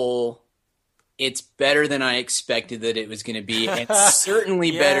whole, it's better than I expected that it was going to be, and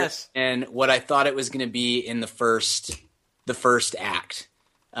certainly better than what I thought it was going to be in the first act.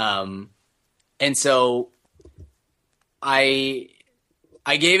 And so I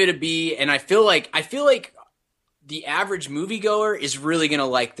gave it a B, and I feel like the average moviegoer is really going to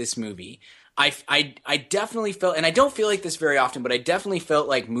like this movie. I definitely felt, and I don't feel like this very often, but I definitely felt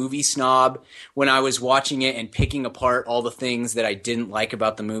like movie snob when I was watching it and picking apart all the things that I didn't like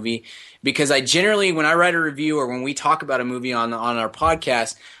about the movie. Because I generally, when I write a review or when we talk about a movie on our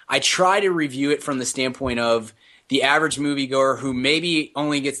podcast, I try to review it from the standpoint of the average moviegoer who maybe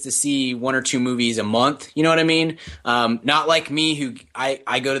only gets to see 1 or 2 movies a month. You know what I mean? Not like me, who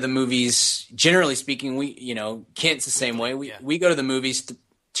I go to the movies. Generally speaking, Kent's the same way. We go to the movies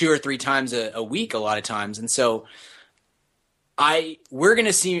 2 or 3 times a week a lot of times, and so I'm going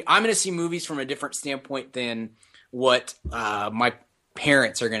to see movies from a different standpoint than what my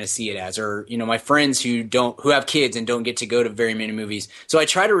parents are going to see it as, or my friends who have kids and don't get to go to very many movies. So I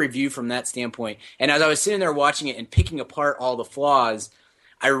try to review from that standpoint. And as I was sitting there watching it and picking apart all the flaws,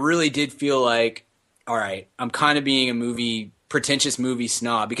 I really did feel like, all right, I'm kind of being a pretentious movie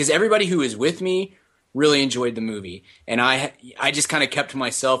snob, because everybody who was with me really enjoyed the movie, and I just kind of kept to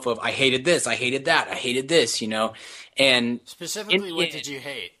myself of I hated this, I hated that, I hated this, And specifically, what did you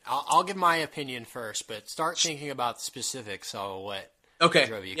hate? I'll give my opinion first, but start thinking about the specifics of what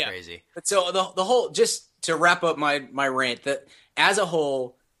drove you crazy. But so the whole, just to wrap up my rant, that as a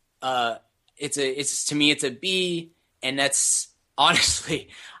whole, it's to me it's a B, and that's honestly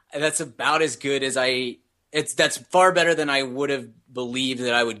that's about as good as that's far better than I would have believed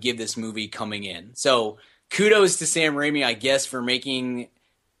that I would give this movie coming in. So kudos to Sam Raimi, I guess, for making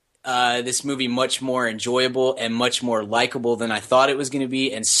this movie much more enjoyable and much more likable than I thought it was going to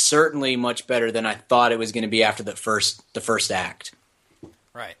be, and certainly much better than I thought it was going to be after the first act.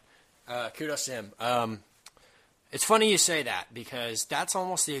 Right. Kudos to him. It's funny you say that, because that's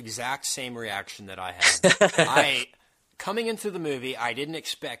almost the exact same reaction that I had. Coming into the movie, I didn't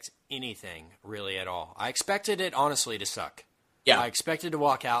expect anything really at all. I expected it, honestly, to suck. Yeah. I expected to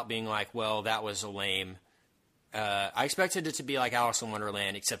walk out being like, well, that was a lame. I expected it to be like Alice in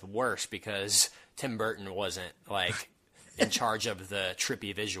Wonderland, except worse, because Tim Burton wasn't in charge of the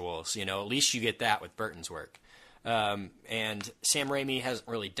trippy visuals. At least you get that with Burton's work. And Sam Raimi hasn't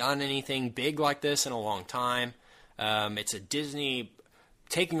really done anything big like this in a long time. It's a Disney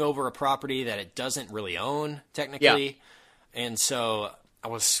taking over a property that it doesn't really own, technically. Yeah. And so I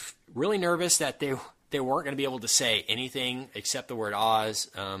was really nervous that they weren't going to be able to say anything except the word Oz.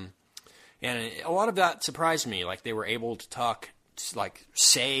 And a lot of that surprised me. Like, they were able to talk like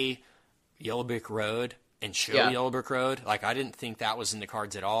say Yellow Brick Road and show Yellow Brick Road. Like, I didn't think that was in the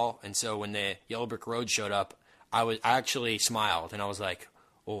cards at all. And so when the Yellow Brick Road showed up, I actually smiled, and I was like,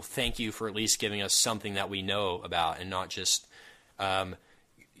 well, thank you for at least giving us something that we know about, and not just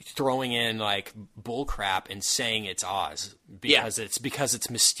throwing in like bull crap and saying it's Oz because it's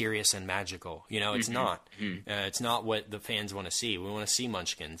mysterious and magical. You know, it's not. It's not what the fans want to see. We want to see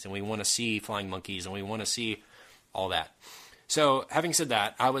Munchkins, and we want to see flying monkeys, and we want to see all that. So, having said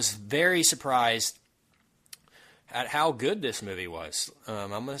that, I was very surprised at how good this movie was. I'm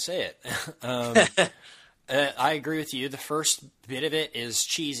going to say it. I agree with you. The first bit of it is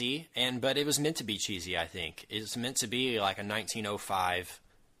cheesy, but it was meant to be cheesy, I think. It's meant to be like a 1905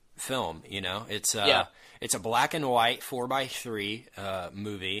 film, you know? It's a black and white 4:3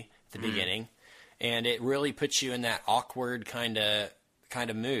 movie at the beginning, and it really puts you in that awkward kind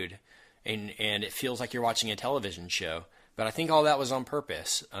of mood, and it feels like you're watching a television show. But I think all that was on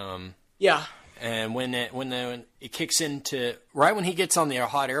purpose. And when it kicks into right when he gets on the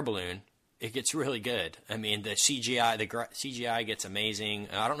hot air balloon, it gets really good. I mean, the CGI gets amazing.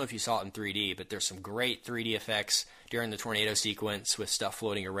 I don't know if you saw it in 3D, but there's some great 3D effects during the tornado sequence with stuff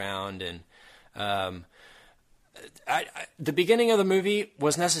floating around. And the beginning of the movie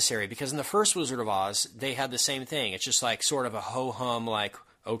was necessary because in the first Wizard of Oz, they had the same thing. It's just like sort of a ho-hum, like,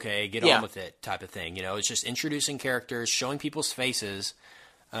 okay, get on with it type of thing. You know, it's just introducing characters, showing people's faces,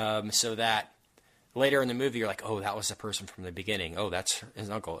 so that later in the movie you're like, oh, that was the person from the beginning. Oh, that's his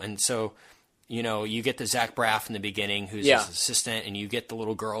uncle. And so, you know, you get the Zach Braff in the beginning who's his assistant, and you get the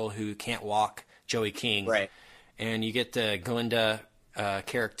little girl who can't walk, Joey King. Right. And you get the Glinda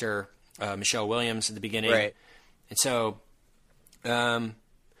character, Michelle Williams at the beginning. Right. And so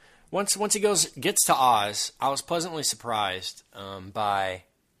once he gets to Oz, I was pleasantly surprised by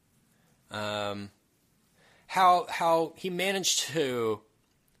how he managed to.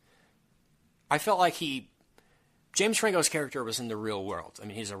 I felt like James Franco's character was in the real world. I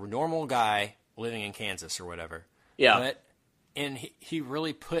mean, he's a normal guy living in Kansas or whatever. Yeah. And he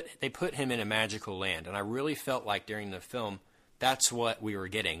really they put him in a magical land, and I really felt like during the film that's what we were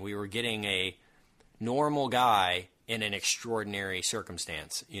getting. We were getting a normal guy in an extraordinary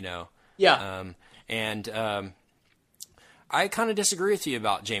circumstance, you know. Yeah. I kind of disagree with you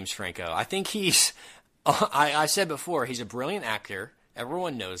about James Franco. I think he's. I said before, he's a brilliant actor.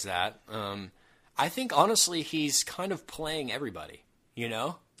 Everyone knows that. I think honestly, he's kind of playing everybody. You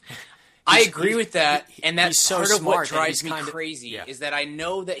know. I agree with that, and that's so part of what smart drives me crazy. Is that I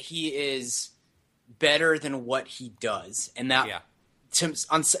know that he is better than what he does, and that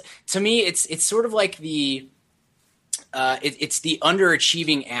to me, it's sort of like it's the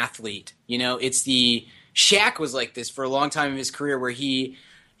underachieving athlete. You know, it's the Shaq was like this for a long time in his career, where he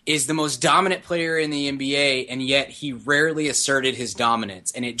is the most dominant player in the NBA, and yet he rarely asserted his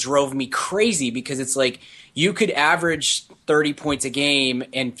dominance. And it drove me crazy because it's like you could average 30 points a game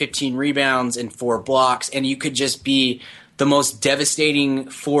and 15 rebounds and 4 blocks, and you could just be the most devastating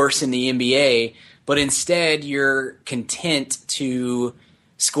force in the NBA, but instead you're content to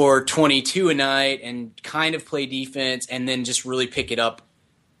score 22 a night and kind of play defense and then just really pick it up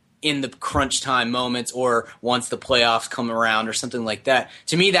in the crunch time moments or once the playoffs come around or something like that.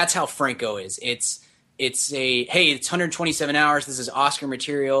 To me, that's how Franco is. It's 127 hours. This is Oscar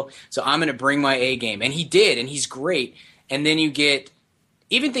material, so I'm going to bring my A game. And he did, and he's great. And then you get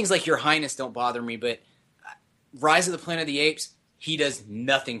even things like Your Highness don't bother me, but Rise of the Planet of the Apes, he does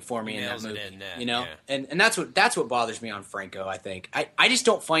nothing for me in that movie. You know, and that's what bothers me on Franco. I think I just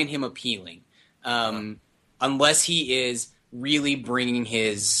don't find him appealing unless he is really bringing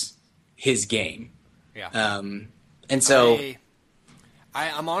his game. Yeah. And so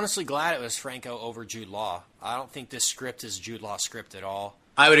I'm honestly glad it was Franco over Jude Law. I don't think this script is Jude Law's script at all.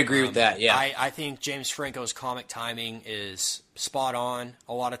 I would agree with that, yeah. I think James Franco's comic timing is spot on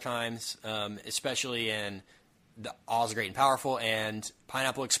a lot of times, especially in the Oz Great and Powerful and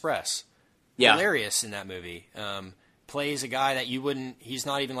Pineapple Express. Yeah. Hilarious in that movie. Plays a guy that you wouldn't – he's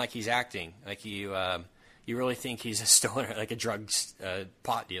not even like he's acting. Like you really think he's a stoner, like a drug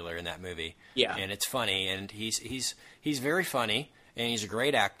pot dealer in that movie. Yeah. And it's funny, and he's very funny, and he's a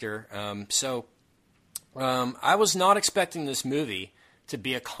great actor. I was not expecting this movie to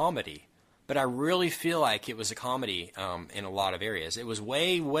be a comedy, but I really feel like it was a comedy in a lot of areas. It was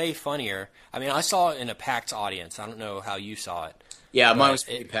way, way funnier. I mean, I saw it in a packed audience. I don't know how you saw it. Yeah, mine was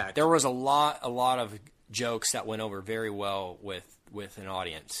pretty packed. There was a lot of jokes that went over very well with an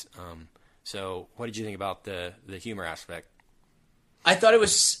audience. So, what did you think about the humor aspect? I thought it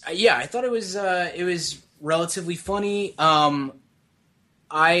was it was relatively funny.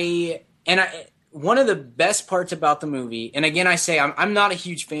 one of the best parts about the movie, and again, I say I'm not a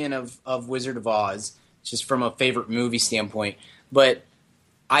huge fan of Wizard of Oz, just from a favorite movie standpoint, but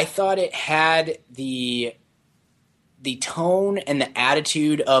I thought it had the tone and the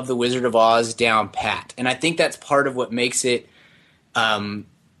attitude of the Wizard of Oz down pat, and I think that's part of what makes it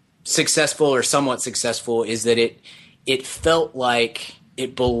successful or somewhat successful, is that it felt like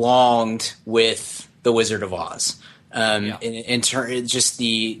it belonged with the Wizard of Oz. In just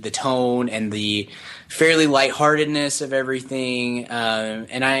the tone and the fairly lightheartedness of everything,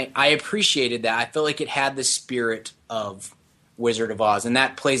 and I appreciated that. I felt like it had the spirit of Wizard of Oz, and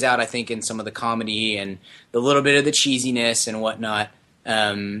that plays out, I think, in some of the comedy and the little bit of the cheesiness and whatnot.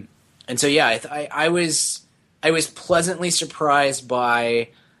 And so, yeah, I was pleasantly surprised by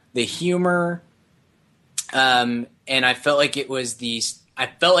the humor, and I felt like I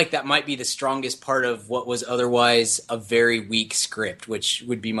felt like that might be the strongest part of what was otherwise a very weak script, which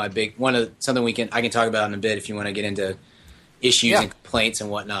would be my big something I can talk about in a bit if you want to get into issues and complaints and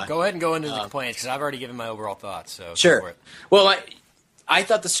whatnot. Go ahead and go into the complaints, because I've already given my overall thoughts. So sure. Go for it. Well, I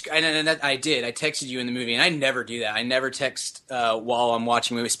thought and I did. I texted you in the movie, and I never do that. I never text while I'm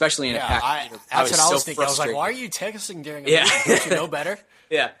watching a movie, especially in a packed theater. That's what I was thinking. Frustrated. I was like, why are you texting during a movie? Don't you know better?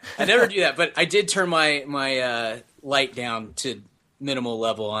 Yeah, I never do that, but I did turn my light down to minimal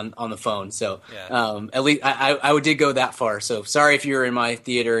level on the phone. So at least I did go that far. So sorry if you were in my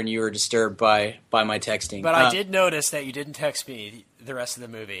theater and you were disturbed by my texting. But I did notice that you didn't text me the rest of the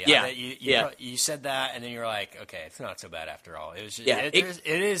movie. Yeah, you said that, and then you're like, okay, it's not so bad after all. It was just,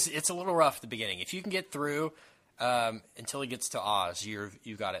 it's a little rough at the beginning. If you can get through until he gets to Oz, you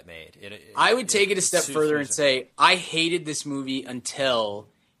got it made. I would take it a step further and say I hated this movie until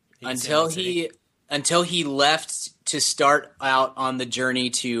he left to start out on the journey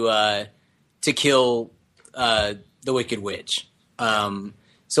to kill the Wicked Witch.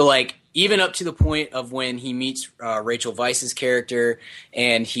 So like even up to the point of when he meets Rachel Weisz's character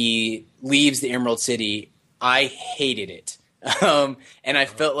and he leaves the Emerald City, I hated it. And I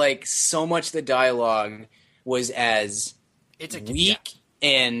felt like so much of the dialogue was as weak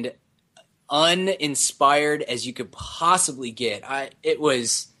and uninspired as you could possibly get.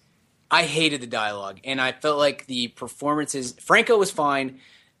 I hated the dialogue, and I felt like the performances. Franco was fine.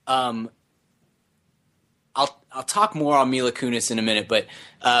 I'll talk more on Mila Kunis in a minute, but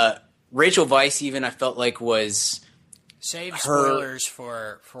Rachel Weisz even I felt like was save spoilers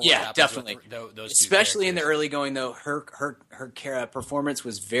for what definitely with those especially in the early going though. Her performance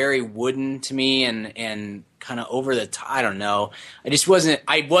was very wooden to me and kind of over the top. I don't know.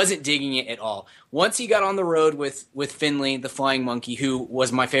 I wasn't digging it at all. Once he got on the road with Finley, the flying monkey, who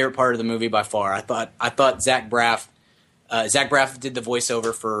was my favorite part of the movie by far. I thought Zach Braff did the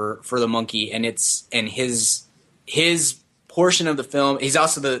voiceover for the monkey, and his portion of the film. He's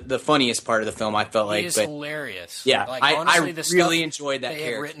also the funniest part of the film. I felt like he is hilarious. Yeah, like, honestly, I really enjoyed that.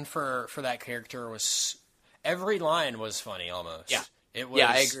 They had written for that character was every line was funny almost. Yeah, it was. Yeah,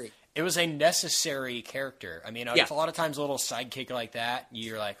 I agree. It was a necessary character. I mean, a lot of times a little sidekick like that,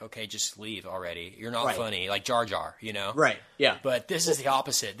 you're like, okay, just leave already. You're not funny, like Jar Jar, you know? Right. Yeah. But this is the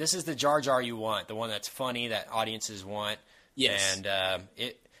opposite. This is the Jar Jar you want, the one that's funny that audiences want. Yes. And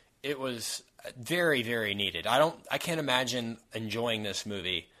it was very, very needed. I can't imagine enjoying this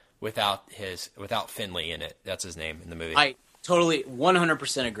movie without Finley in it. That's his name in the movie. I totally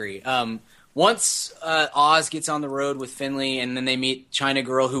 100% agree. Once Oz gets on the road with Finley, and then they meet China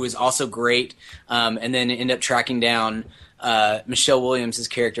Girl, who is also great, and then end up tracking down Michelle Williams'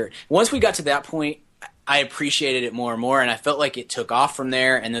 character. Once we got to that point, I appreciated it more and more, and I felt like it took off from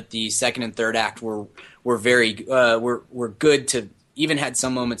there, and that the second and third act were very were good to even had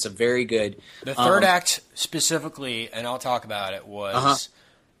some moments of very good. The third act specifically, and I'll talk about it, was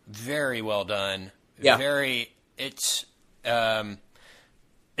very well done. Yeah.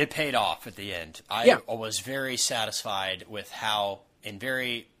 It paid off at the end. I was very satisfied with how, and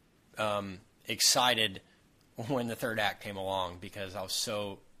very excited when the third act came along, because I was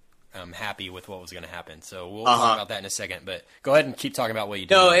so happy with what was going to happen. So we'll talk about that in a second. But go ahead and keep talking about what you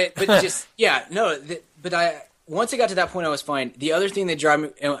did. Once it got to that point, I was fine. The other thing that drive me,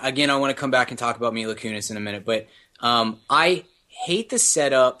 again, I want to come back and talk about Mila Kunis in a minute, but I hate the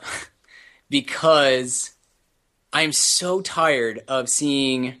setup because I'm so tired of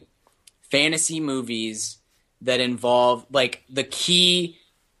seeing fantasy movies that involve, like, the key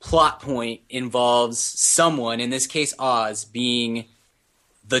plot point involves someone, in this case Oz, being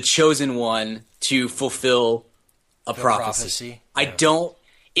the chosen one to fulfill a prophecy. I don't.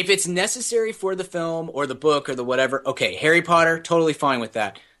 If it's necessary for the film or the book or the whatever, okay, Harry Potter, totally fine with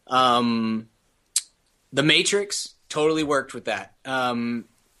that. The Matrix, totally worked with that.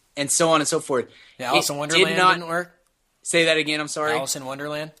 and so on and so forth. The Alice in Wonderland didn't work? Say that again, I'm sorry. Alice in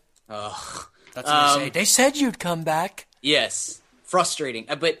Wonderland? Ugh. That's what they say. They said you'd come back. Yes. Frustrating.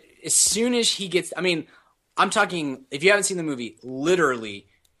 But as soon as he gets... I mean, I'm talking... If you haven't seen the movie, literally,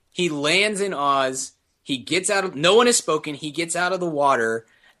 he lands in Oz. He gets out of... No one has spoken. He gets out of the water,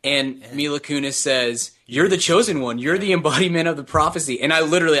 and Mila Kunis says, "You're the chosen one. You're the embodiment of the prophecy." And I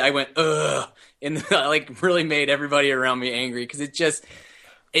went, ugh. And like really made everybody around me angry because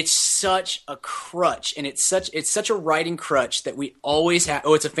it's such a crutch, and it's such a writing crutch that we always have.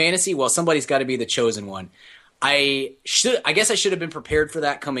 Oh, it's a fantasy? Well, somebody's got to be the chosen one. I guess I should have been prepared for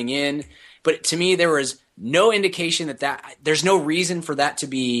that coming in, but to me there was no indication that there's no reason for that to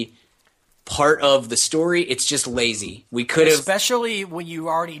be part of the story. It's just lazy. We could have, especially when you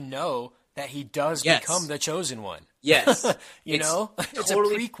already know that he does Yes. become the chosen one. Yes. It's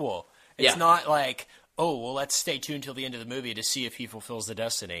totally- a prequel. It's Yeah. not like, oh, well, let's stay tuned till the end of the movie to see if he fulfills the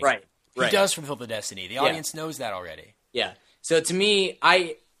destiny. Right. He does fulfill the destiny. The audience knows that already. Yeah. So to me,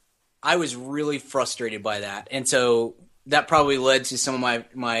 I was really frustrated by that, and so that probably led to some of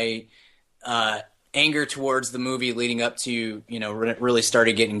my anger towards the movie leading up to when it really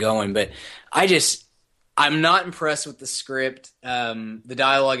started getting going. But I'm not impressed with the script. The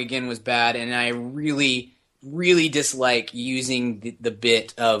dialogue again was bad, and I really dislike using the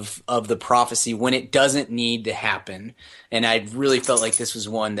bit of the prophecy when it doesn't need to happen. And I really felt like this was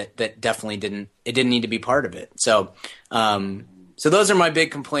one that definitely didn't need to be part of it. So so those are my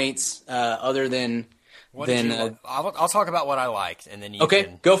big complaints. Other than I'll talk about what I liked, and then you okay,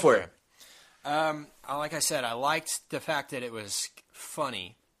 can go for it. Like I said, I liked the fact that it was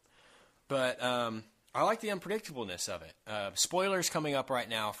funny, but I like the unpredictableness of it. Spoilers coming up right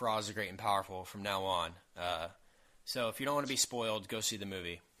now for Oz the Great and Powerful from now on. So if you don't want to be spoiled, go see the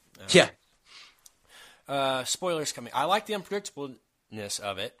movie. Spoilers coming. I like the unpredictableness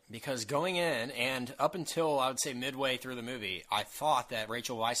of it because going in and up until I would say midway through the movie, I thought that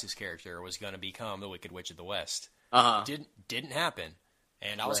Rachel Weisz's character was going to become the Wicked Witch of the West. Didn't happen,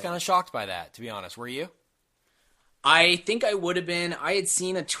 and I was kind of shocked by that. To be honest, were you? I think I would have been. I had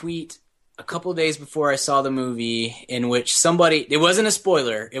seen a tweet a couple of days before I saw the movie in which somebody, it wasn't a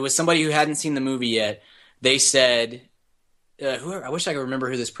spoiler, it was somebody who hadn't seen the movie yet. They said, I wish I could remember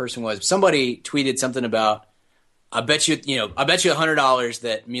who this person was. Somebody tweeted something about, I bet you $100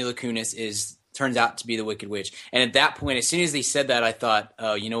 that Mila Kunis turns out to be the Wicked Witch. And at that point, as soon as they said that, I thought,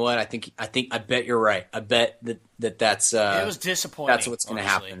 oh, you know what? I bet you're right. I bet that's it was disappointing. That's what's going to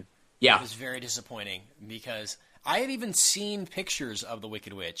happen. Yeah. It was very disappointing because I had even seen pictures of the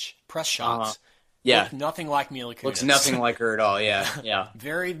Wicked Witch, press shots. Yeah. Looked nothing like Mila Kunis. Looks nothing like her at all, yeah.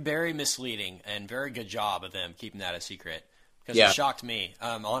 Very, very misleading, and very good job of them keeping that a secret. Because Yeah. it shocked me.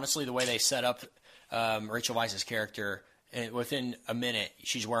 Honestly, the way they set up Rachel Weisz's character, within a minute,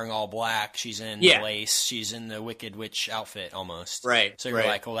 she's wearing all black, she's in lace, she's in the Wicked Witch outfit almost. Right. So you're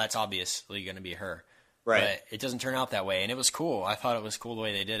like, well, that's obviously going to be her. Right. But it doesn't turn out that way, and it was cool. I thought it was cool the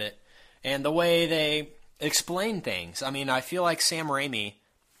way they did it. And the way they explain things. I mean, I feel like Sam Raimi,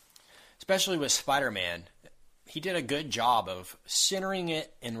 especially with Spider-Man, he did a good job of centering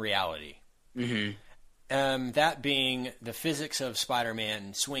it in reality. Mm-hmm. That being the physics of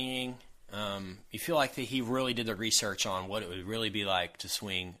Spider-Man swinging. You feel like that he really did the research on what it would really be like to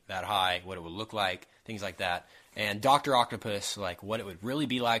swing that high, what it would look like, things like that. And Dr. Octopus, like what it would really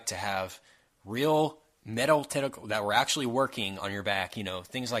be like to have real metal tentacles that were actually working on your back,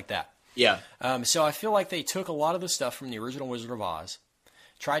 things like that. Yeah. So I feel like they took a lot of the stuff from the original Wizard of Oz,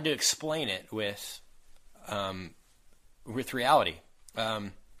 tried to explain it with reality.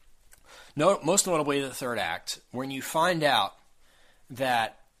 Most notably the third act, when you find out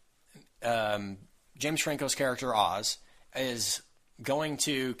that James Franco's character Oz is going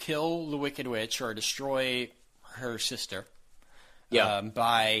to kill the Wicked Witch or destroy her sister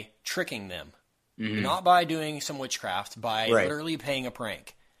by tricking them. Mm-hmm. Not by doing some witchcraft, by literally paying a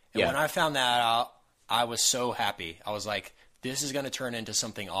prank. And when I found that out, I was so happy. I was like, this is going to turn into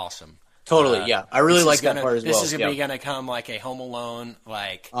something awesome. Totally, yeah. I really like that part as well. This is going to come like a Home Alone,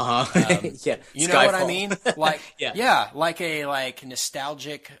 like... yeah. You know what I mean? Like, like a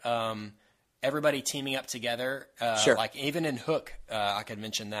nostalgic, everybody teaming up together. Sure. Like, even in Hook, I could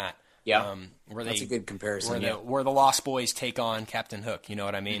mention that. Yeah, that's a good comparison. Where the Lost Boys take on Captain Hook, you know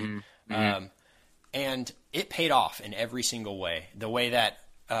what I mean? Mm-hmm. And it paid off in every single way. The way that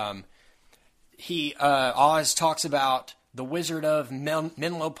Oz talks about the Wizard of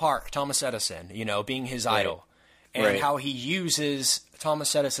Menlo Park, Thomas Edison, being his idol, and how he uses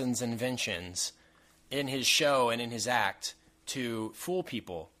Thomas Edison's inventions in his show and in his act to fool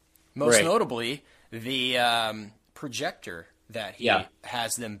people. Most notably, the projector that he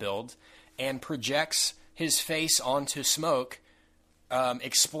has them build, and projects his face onto Smoke,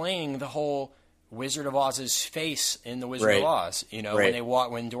 explaining the whole Wizard of Oz's face in the Wizard of Oz. You know,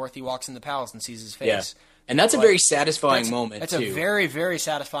 when Dorothy walks in the palace and sees his face. Yeah. And that's a very satisfying moment, That's a very, very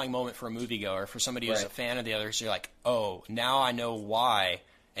satisfying moment for a moviegoer, for somebody who's a fan of the others. You're like, oh, now I know why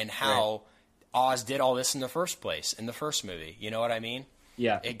and how Oz did all this in the first place, in the first movie. You know what I mean?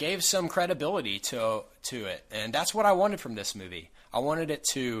 Yeah. It gave some credibility to it, and that's what I wanted from this movie. I wanted it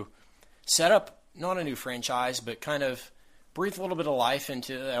to set up not a new franchise, but kind of breathe a little bit of life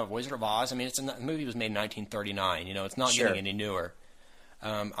into Wizard of Oz. I mean, the movie was made in 1939. You know, it's not getting any newer.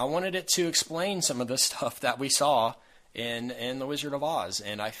 I wanted it to explain some of the stuff that we saw in The Wizard of Oz,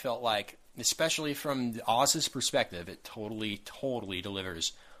 and I felt like, especially from Oz's perspective, it totally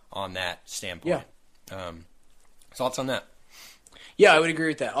delivers on that standpoint. Yeah. Thoughts on that? Yeah, I would agree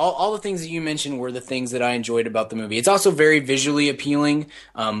with that. All the things that you mentioned were the things that I enjoyed about the movie. It's also very visually appealing,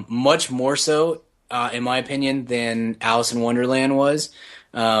 much more so, in my opinion, than Alice in Wonderland was.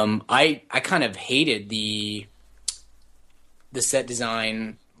 I kind of hated the set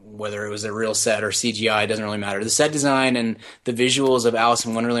design, whether it was a real set or CGI, it doesn't really matter. The set design and the visuals of Alice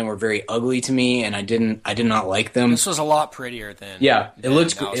in Wonderland were very ugly to me, and I did not like them. This was a lot prettier than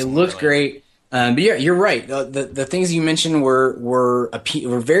it looked great. But yeah, you're right. The things you mentioned were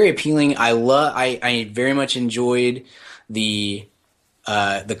very appealing. I very much enjoyed the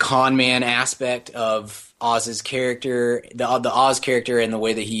con man aspect of Oz's character, the Oz character, and the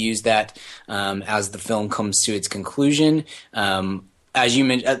way that he used that as the film comes to its conclusion. As you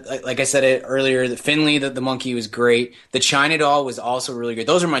mentioned, like I said it earlier, the Finley, the monkey, was great. The China doll was also really good.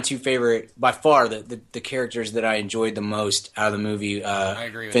 Those are my two favorite, by far, the characters that I enjoyed the most out of the movie. I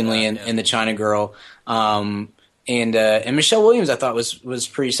agree with Finley that, and the China girl, and Michelle Williams, I thought was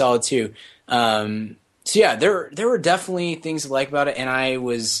pretty solid too. So yeah, there were definitely things to like about it, and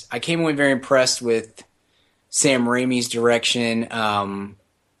I came away very impressed with Sam Raimi's direction,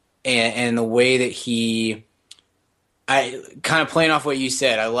 and the way that I kind of playing off what you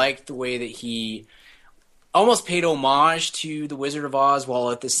said. I liked the way that he almost paid homage to The Wizard of Oz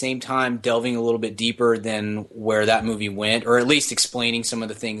while at the same time delving a little bit deeper than where that movie went, or at least explaining some of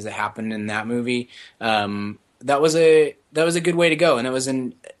the things that happened in that movie. That was a good way to go, and it was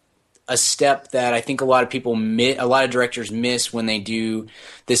a step that I think a lot of directors miss when they do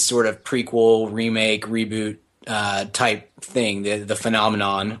this sort of prequel, remake, reboot type thing, the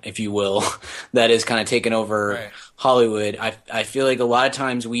phenomenon, if you will, that is kind of taken over Hollywood. I feel like a lot of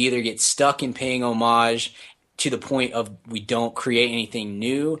times we either get stuck in paying homage to the point of we don't create anything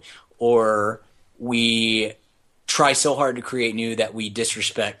new, or we try so hard to create new that we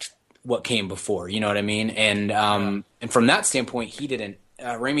disrespect what came before. You know what I mean? And from that standpoint,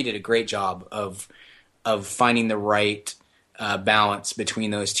 Raimi did a great job of finding the right balance between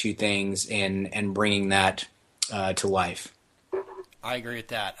those two things and bringing that to life. I agree with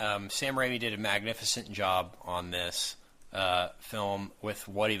that. Sam Raimi did a magnificent job on this film with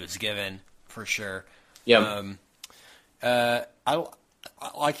what he was given, for sure. Yeah.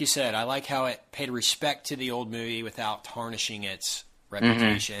 Like you said, I like how it paid respect to the old movie without tarnishing its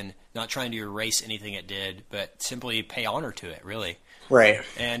reputation, not trying to erase anything it did, but simply pay honor to it, really. Right.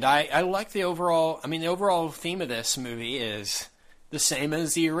 And I like the overall theme of this movie is the same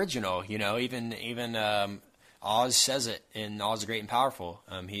as the original, you know, even Oz says it in Oz the Great and Powerful.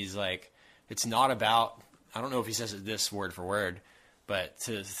 He's like, it's not about, I don't know if he says it this word for word, but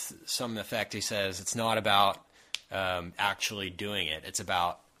to some effect he says it's not about actually doing it. It's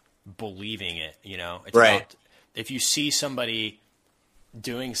about believing it, you know. It's about, if you see somebody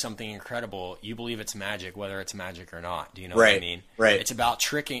doing something incredible, you believe it's magic, whether it's magic or not. Do you know what I mean? Right. It's about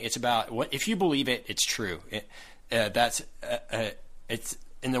tricking. It's about what if you believe it, it's true. It's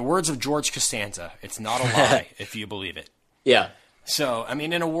in the words of George Costanza, it's not a lie if you believe it. Yeah. So, I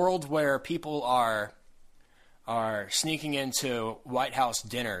mean, in a world where people are sneaking into White House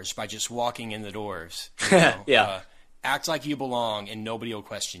dinners by just walking in the doors, you know, act like you belong and nobody will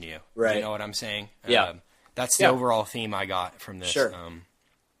question you. Right. You know what I'm saying? Yeah. That's the overall theme I got from this. Sure.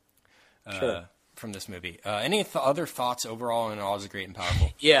 From this movie. Any other thoughts overall on Oz the Great and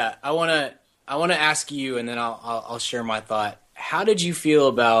Powerful? Yeah, I wanna ask you, and then I'll share my thought. How did you feel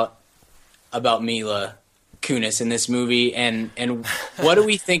about Mila Kunis in this movie, and what do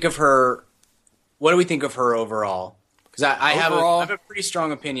we think of her? What do we think of her overall? Because I have a pretty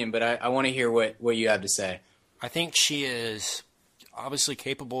strong opinion, but I want to hear what you have to say. I think she is obviously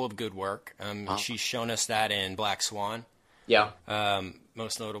capable of good work. She's shown us that in Black Swan. Yeah.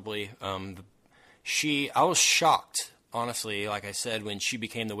 Most notably, I was shocked, honestly, like I said, when she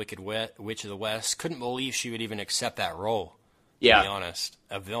became the Wicked Witch of the West. Couldn't believe she would even accept that role. Yeah. be honest,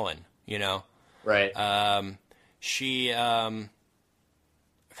 a villain. You know, Right. she kind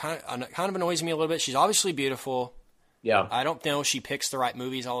of annoys me a little bit. She's obviously beautiful. Yeah. I don't know she picks the right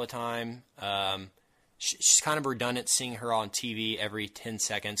movies all the time. She's kind of redundant seeing her on TV every 10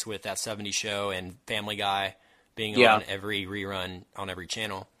 seconds with That 70s Show and Family Guy being on every rerun on every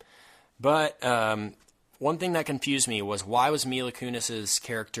channel. But one thing that confused me was why was Mila Kunis's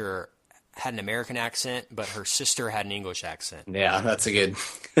character had an American accent, but her sister had an English accent. Yeah, that's a good.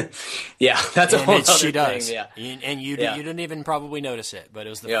 Yeah, that's a And whole other she does. thing. Yeah, And you didn't even probably notice it, but it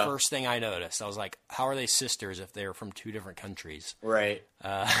was the Yeah. first thing I noticed. I was like, how are they sisters if they're from two different countries? right.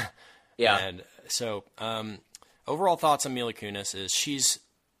 Yeah, And so, overall thoughts on Mila Kunis is she's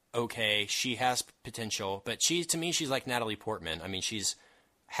okay. She has potential, but to me, she's like Natalie Portman. I mean,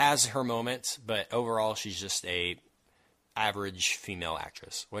 has her moments, but overall, she's just a average female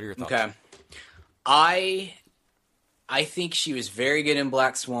actress. What are your thoughts? Okay. I think she was very good in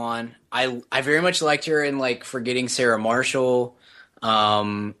Black Swan. I very much liked her in like Forgetting Sarah Marshall.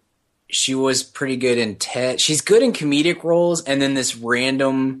 She was pretty good in Ted. She's good in comedic roles, and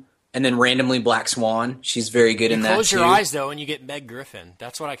then randomly Black Swan. She's very good in that. Close your too. eyes though, and you get Meg Griffin.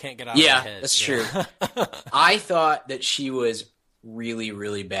 That's what I can't get out of my Yeah, head. that's true. I thought that she was really,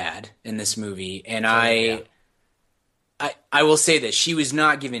 really bad in this movie, and I will say that she was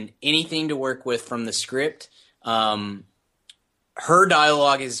not given anything to work with from the script. Her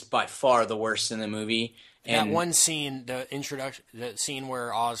dialogue is by far the worst in the movie. And that one scene, the scene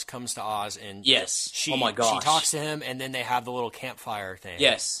where Oz comes to Oz, and yes, she, oh my gosh, she talks to him, and then they have the little campfire thing.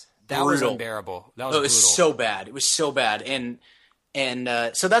 Yes, that was brutal. unbearable. That was It was brutal. so bad. It was so bad, and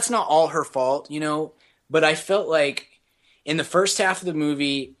so that's not all her fault, you know. But I felt like in the first half of the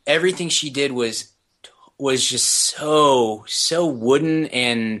movie, everything she did was just so wooden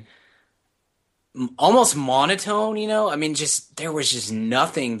and almost monotone, you know. I mean, just there was just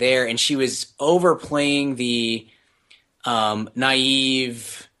nothing there, and she was overplaying the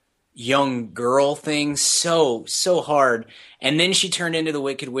naive young girl thing so hard. And then she turned into the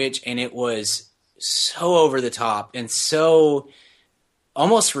Wicked Witch, and it was so over the top and so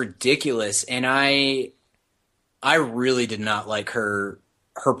almost ridiculous. And I really did not like her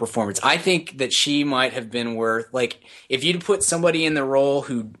performance. I think that she might have been worth, like, if you'd put somebody in the role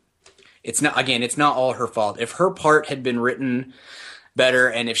who, it's not all her fault. If her part had been written better,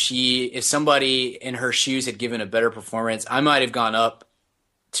 and if somebody in her shoes had given a better performance, I might have gone up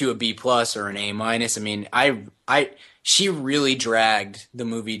to a B+ or an A-. I mean, she really dragged the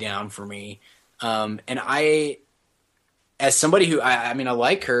movie down for me. And as somebody who, I mean, I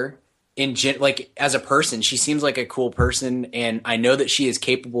like her like as a person, she seems like a cool person, and I know that she is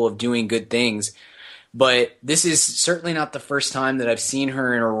capable of doing good things. But this is certainly not the first time that I've seen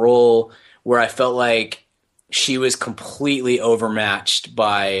her in a role where I felt like she was completely overmatched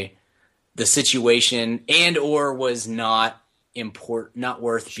by the situation and or was not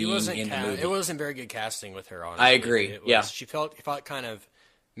worth being in the movie. It wasn't very good casting with her, honestly. I agree. Yeah. She felt kind of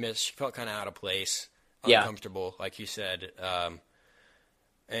she felt kind of out of place, Yeah. uncomfortable, like you said.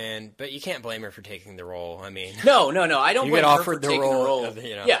 But you can't blame her for taking the role. I mean, No. I don't You blame get her for offered the taking role the role. of,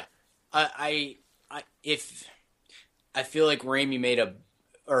 you know. Yeah. I feel like Raimi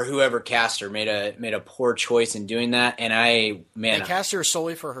or whoever cast her made a poor choice in doing that, and they cast her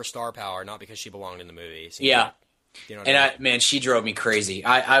solely for her star power, not because she belonged in the movie. So yeah. you know what I mean? She drove me crazy.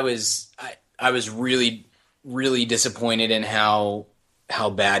 I was really, really disappointed in how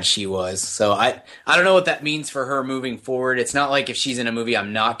bad she was. So I don't know what that means for her moving forward. It's not like if she's in a movie,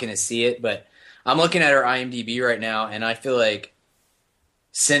 I'm not going to see it, but I'm looking at her IMDb right now, and I feel like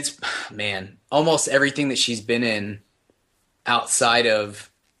almost everything that she's been in outside of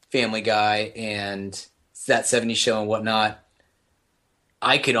Family Guy and That 70s Show and whatnot,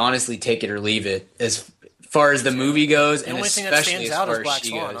 I could honestly take it or leave it as far as the movie goes, The and only thing that especially stands as out far is as Black she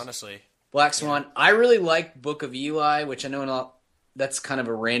Swan, goes. honestly. Black Swan. I really like Book of Eli, which I know that's kind of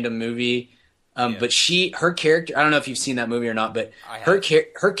a random movie. But her character, I don't know if you've seen that movie or not, but her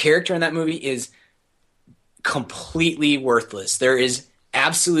character in that movie is completely worthless. There is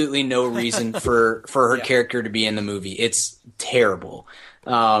absolutely no reason for her character to be in the movie. It's terrible.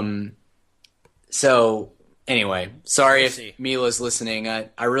 So anyway, sorry if Mila's listening.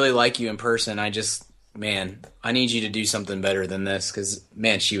 I really like you in person. I need you to do something better than this, because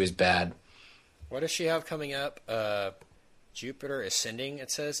she was bad. What does she have coming up? Jupiter Ascending,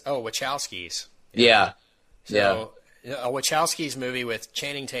 it says. Oh, Wachowskis. Yeah. So, a Wachowskis movie with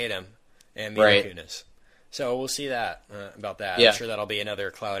Channing Tatum and Mila Kunis. So we'll see about that. Yeah. I'm sure that'll be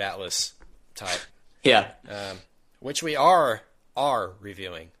another Cloud Atlas type. Yeah. Which we are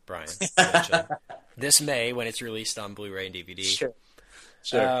reviewing, Brian. this May when it's released on Blu-ray and DVD.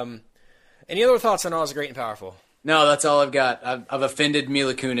 Sure. Any other thoughts on Oz the Great and Powerful? No, that's all I've got. I've offended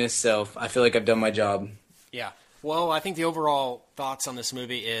Mila Kunis, so I feel like I've done my job. Yeah. Well, I think the overall thoughts on this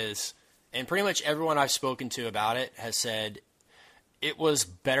movie is, and pretty much everyone I've spoken to about it has said it was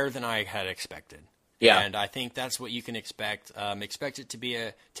better than I had expected. Yeah. And I think that's what you can expect. Expect it to be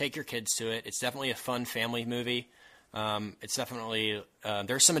take your kids to it. It's definitely a fun family movie. It's definitely,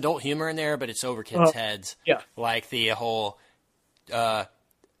 there's some adult humor in there, but it's over kids' heads. Yeah. Like the whole,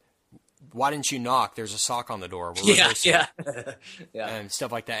 why didn't you knock? There's a sock on the door. Yeah. Yeah. And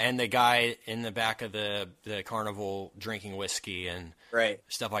stuff like that. And the guy in the back of the carnival drinking whiskey and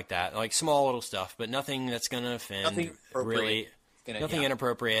stuff like that. Like small little stuff, but nothing that's going to offend. Nothing really. Nothing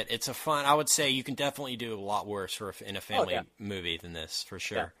inappropriate. It's a fun. I would say you can definitely do a lot worse in a family movie than this, for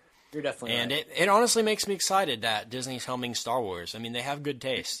sure. Yeah, you're definitely and right. it honestly makes me excited that Disney's helming Star Wars. I mean, they have good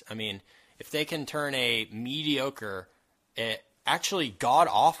taste. I mean, if they can turn a mediocre, actually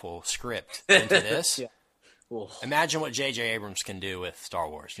god-awful script into this, imagine what J.J. Abrams can do with Star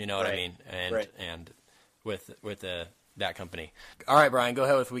Wars. You know what I mean? And with that company. All right, Brian, go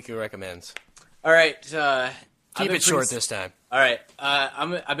ahead with Weekly Recommends. All right. Keep it short this time. All right.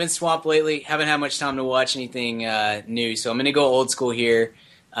 I've been swamped lately. Haven't had much time to watch anything new, so I'm going to go old school here.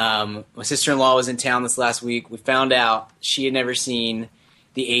 My sister-in-law was in town this last week. We found out she had never seen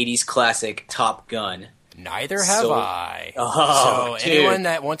the 80s classic Top Gun. Neither have I. Oh, so anyone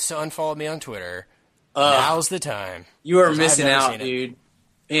that wants to unfollow me on Twitter, now's the time. You are missing out, dude.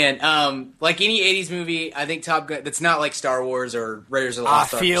 And like any 80s movie, I think Top Gun, that's not like Star Wars or Raiders of the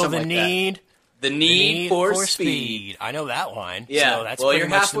Lost Ark. I feel the need. That. The need for speed. I know that line. Yeah, so that's pretty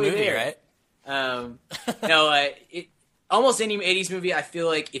much the movie, there. Right? No, almost any 80s movie, I feel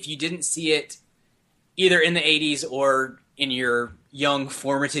like if you didn't see it either in the 80s or in your young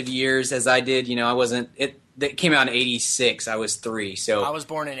formative years, as I did, I wasn't. It came out in 86. I was 3, so I was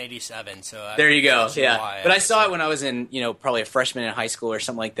born in 87. So there you go. Yeah, but I saw it when I was in, probably a freshman in high school or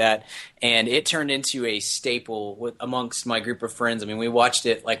something like that, and it turned into a staple amongst my group of friends. I mean, we watched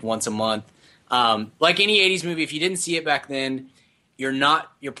it like once a month. Like any 80s movie, if you didn't see it back then, you're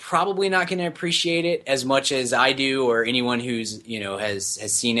probably not going to appreciate it as much as I do, or anyone who's,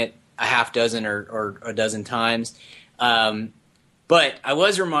 has seen it a half dozen or a dozen times. But I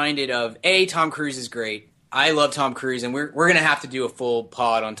was reminded of, Tom Cruise is great. I love Tom Cruise, and we're going to have to do a full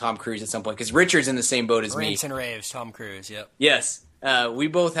pod on Tom Cruise at some point, because Richard's in the same boat as me. Rants and raves, Tom Cruise, yep. Yes. We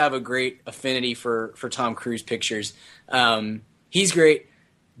both have a great affinity for Tom Cruise pictures. He's great.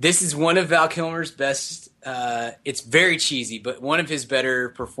 This is one of Val Kilmer's best, it's very cheesy, but one of his better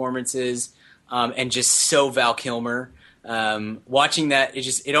performances, and just so Val Kilmer. Watching that,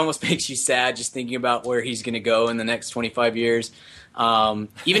 it almost makes you sad just thinking about where he's going to go in the next 25 years.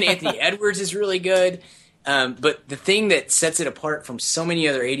 Even Anthony Edwards is really good. But the thing that sets it apart from so many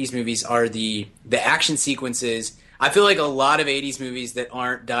other 80s movies are the action sequences. I feel like a lot of 80s movies that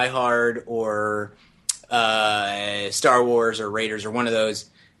aren't Die Hard or Star Wars or Raiders or one of those,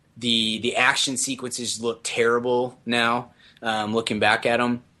 the action sequences look terrible now, looking back at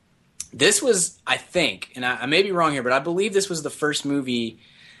them. This was, I think, and I may be wrong here, but I believe this was the first movie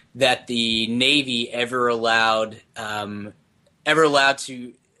that the Navy ever allowed to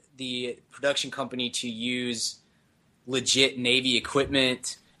the production company to use legit Navy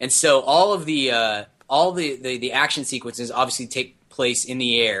equipment, and so all the action sequences obviously take place in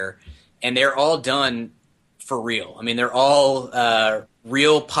the air, and they're all done for real. I mean, they're all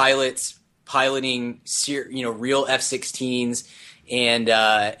real pilots piloting, real F-16s.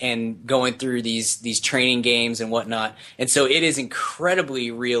 And going through these training games and whatnot, and so it is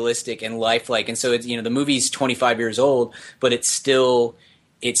incredibly realistic and lifelike. And so it's, the movie's 25 years old, but it's still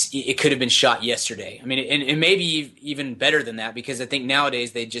it could have been shot yesterday. I mean, and maybe even better than that, because I think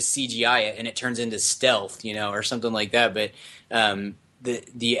nowadays they just CGI it and it turns into stealth, or something like that. But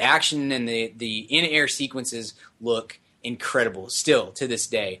the action and the in-air sequences look incredible still to this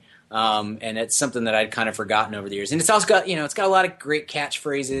day. And it's something that I'd kind of forgotten over the years. And it's also got, it's got a lot of great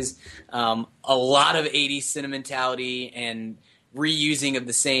catchphrases, a lot of 80s sentimentality and reusing of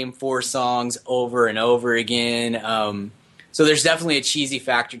the same 4 songs over and over again. So there's definitely a cheesy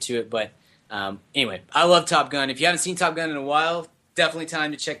factor to it. But anyway, I love Top Gun. If you haven't seen Top Gun in a while, definitely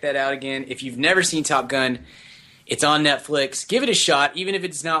time to check that out again. If you've never seen Top Gun, it's on Netflix. Give it a shot, even if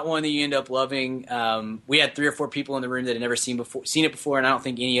it's not one that you end up loving. We had 3 or 4 people in the room that had never seen it before, and I don't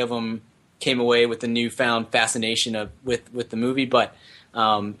think any of them came away with the newfound fascination with the movie. But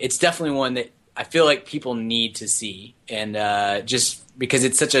it's definitely one that I feel like people need to see, and just because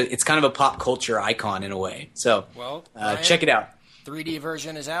it's kind of a pop culture icon in a way. So well, check it out. 3D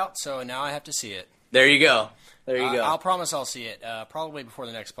version is out, so now I have to see it. There you go. There you go. I'll promise I'll see it probably before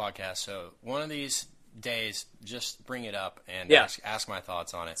the next podcast. So one of these days, just bring it up and ask my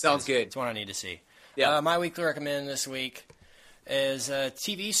thoughts on it. Sounds good. It's one I need to see. Yeah. My weekly recommend this week is a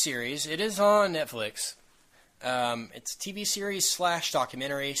TV series. It is on Netflix. It's a TV series /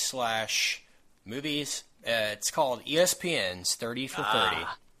 documentary / movies. It's called ESPN's 30 for 30.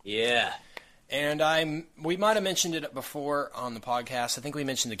 Yeah. And we might have mentioned it before on the podcast. I think we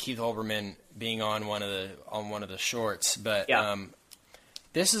mentioned the Keith Olbermann being on one of the shorts. But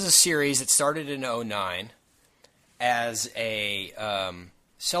this is a series that started in 2009 as a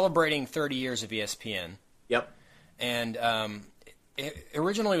celebrating 30 years of ESPN. Yep. And it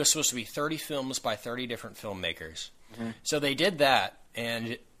originally was supposed to be 30 films by 30 different filmmakers. Mm-hmm. So they did that,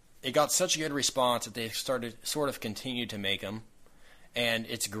 and it got such a good response that they continued to make them. And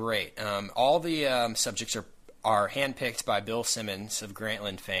it's great. All the subjects are handpicked by Bill Simmons of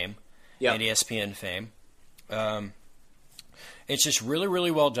Grantland fame and ESPN fame. It's just really,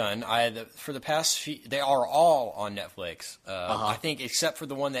 really well done. For the past few, they are all on Netflix. I think except for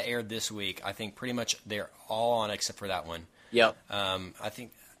the one that aired this week. I think pretty much they're all on except for that one. Yep. I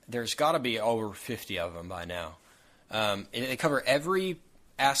think there's got to be over 50 of them by now. They cover every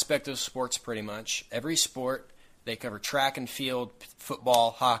aspect of sports pretty much. Every sport. They cover track and field, football,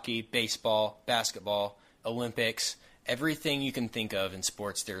 hockey, baseball, basketball, Olympics, everything you can think of in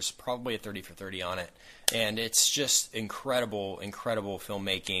sports. There's probably a 30 for 30 on it. And it's just incredible, incredible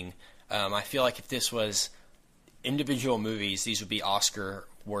filmmaking. I feel like if this was individual movies, these would be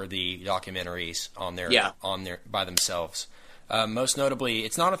Oscar-worthy documentaries on their by themselves. Most notably,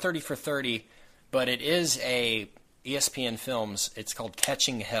 it's not a 30 for 30, but it is a ESPN Films. It's called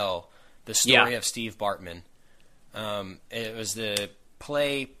Catching Hell, the story of Steve Bartman. It was the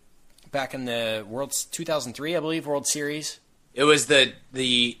play back in the 2003, I believe, World Series. It was the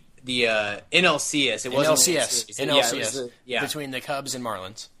NLCS. It wasn't NLCS. Between the Cubs and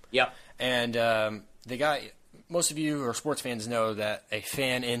Marlins. Yep. And the guy, most of you who are sports fans know that a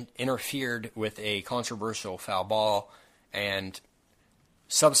fan interfered with a controversial foul ball and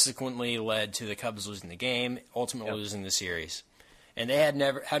subsequently led to the Cubs losing the game, ultimately losing the series. And they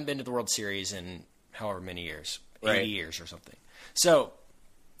hadn't been to the World Series in however many years. 80 years or something. So,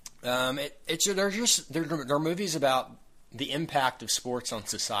 they're movies about the impact of sports on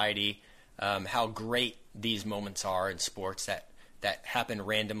society, how great these moments are in sports that happen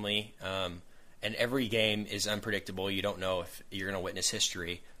randomly, and every game is unpredictable. You don't know if you're going to witness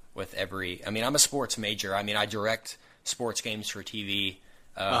history with every. I mean, I'm a sports major. I mean, I direct sports games for TV.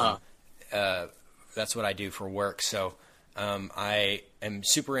 That's what I do for work. So, I am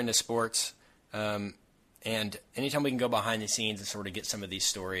super into sports. And anytime we can go behind the scenes and sort of get some of these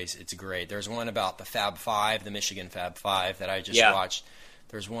stories, it's great. There's one about the Fab Five, the Michigan Fab Five that I just watched.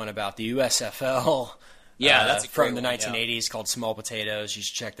 There's one about the USFL that's from the 1980s called Small Potatoes. You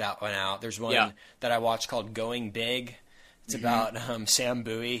should check that one out. There's one that I watched called Going Big. It's about Sam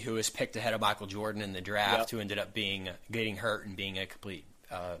Bowie, who was picked ahead of Michael Jordan in the draft, who ended up getting hurt and being a complete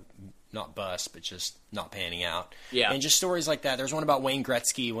not bust, but just not panning out. Yeah. And just stories like that. There's one about Wayne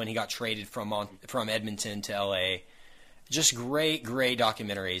Gretzky when he got traded from Edmonton to L.A. Just great, great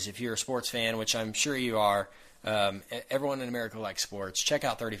documentaries. If you're a sports fan, which I'm sure you are, everyone in America likes sports. Check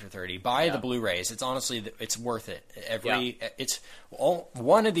out 30 for 30. Buy the Blu-rays. It's honestly, it's worth it.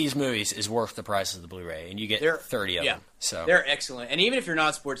 One of these movies is worth the price of the Blu-ray, and you get 30 of them. So they're excellent. And even if you're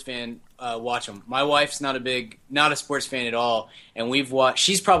not a sports fan, watch them. My wife's not a sports fan at all, and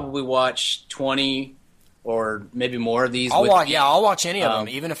she's probably watched 20 or maybe more of these. I'll watch any of them,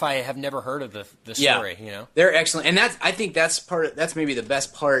 even if I have never heard of the story. You know, they're excellent, and I think that's maybe the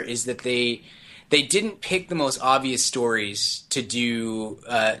best part is that they didn't pick the most obvious stories to do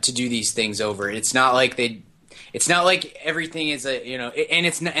these things over. It's not like everything is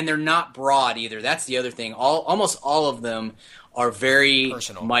and they're not broad either. That's the other thing. Almost all of them are very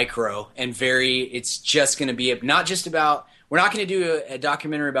personal, micro, and it's just going to be not just about. We're not going to do a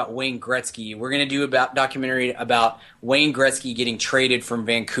documentary about Wayne Gretzky. We're going to do a documentary about Wayne Gretzky getting traded from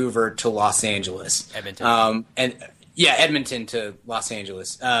Vancouver to Los Angeles. Edmonton. Edmonton to Los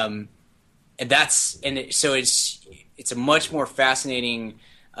Angeles. So it's a much more fascinating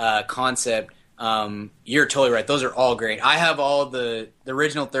concept. You're totally right. Those are all great. I have all the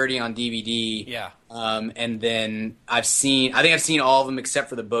original 30 on DVD. Yeah. And then I think I've seen all of them except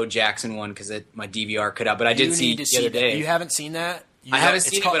for the Bo Jackson one because my DVR cut out. But I did see it the other day. You haven't seen that? I haven't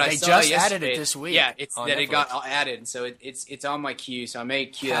seen it, but I saw they just added it this week. Yeah, it got added, so it's on my queue. So I may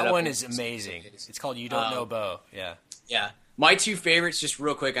queue that up. That one is amazing. It's called You Don't Know Bo. Yeah. Yeah. My two favorites, just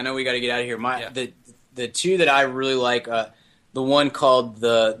real quick. I know we got to get out of here. The two that I really like. the one called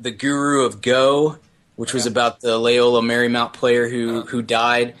the Guru of Go, which was about the Loyola Marymount player who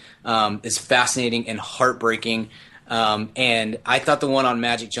died, is fascinating and heartbreaking. And I thought the one on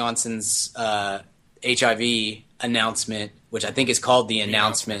Magic Johnson's HIV announcement, which I think is called The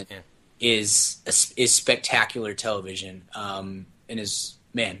Announcement, is spectacular television, and is,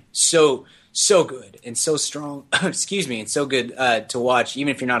 man, so good and so strong. Excuse me, and so good to watch,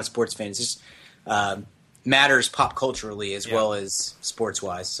 even if you're not a sports fan. It's just matters pop culturally as well as sports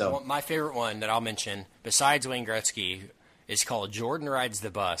wise. So my favorite one that I'll mention, besides Wayne Gretzky, is called Jordan Rides the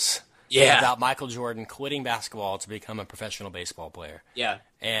Bus. Yeah, about Michael Jordan quitting basketball to become a professional baseball player. Yeah,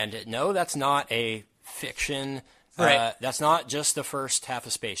 and no, that's not a fiction. Right. That's not just the first half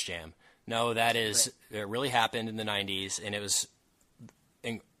of Space Jam. No, that is it really happened in the 90s, and it was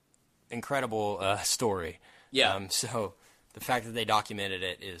incredible story. Yeah. So the fact that they documented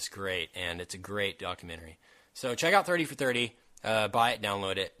it is great, and it's a great documentary. So check out 30 for 30. Buy it,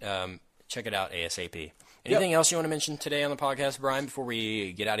 download it. Check it out ASAP. Anything else you want to mention today on the podcast, Brian, before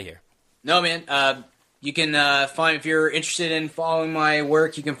we get out of here? No, man. You can find, if you're interested in following my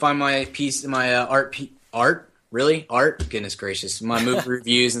work, you can find my piece, my art. Really? Art? Goodness gracious. My movie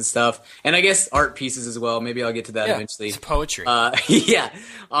reviews and stuff. And I guess art pieces as well. Maybe I'll get to that eventually. It's poetry. Yeah.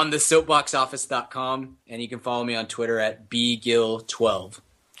 On the soapboxoffice.com. And you can follow me on Twitter at bgill12.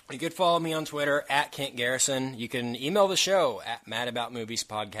 You could follow me on Twitter at Kent Garrison. You can email the show at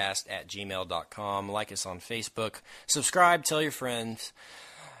madaboutmoviespodcast@gmail.com. Like us on Facebook. Subscribe. Tell your friends.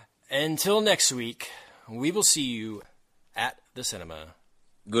 Until next week, we will see you at the cinema.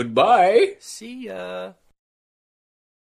 Goodbye. See ya.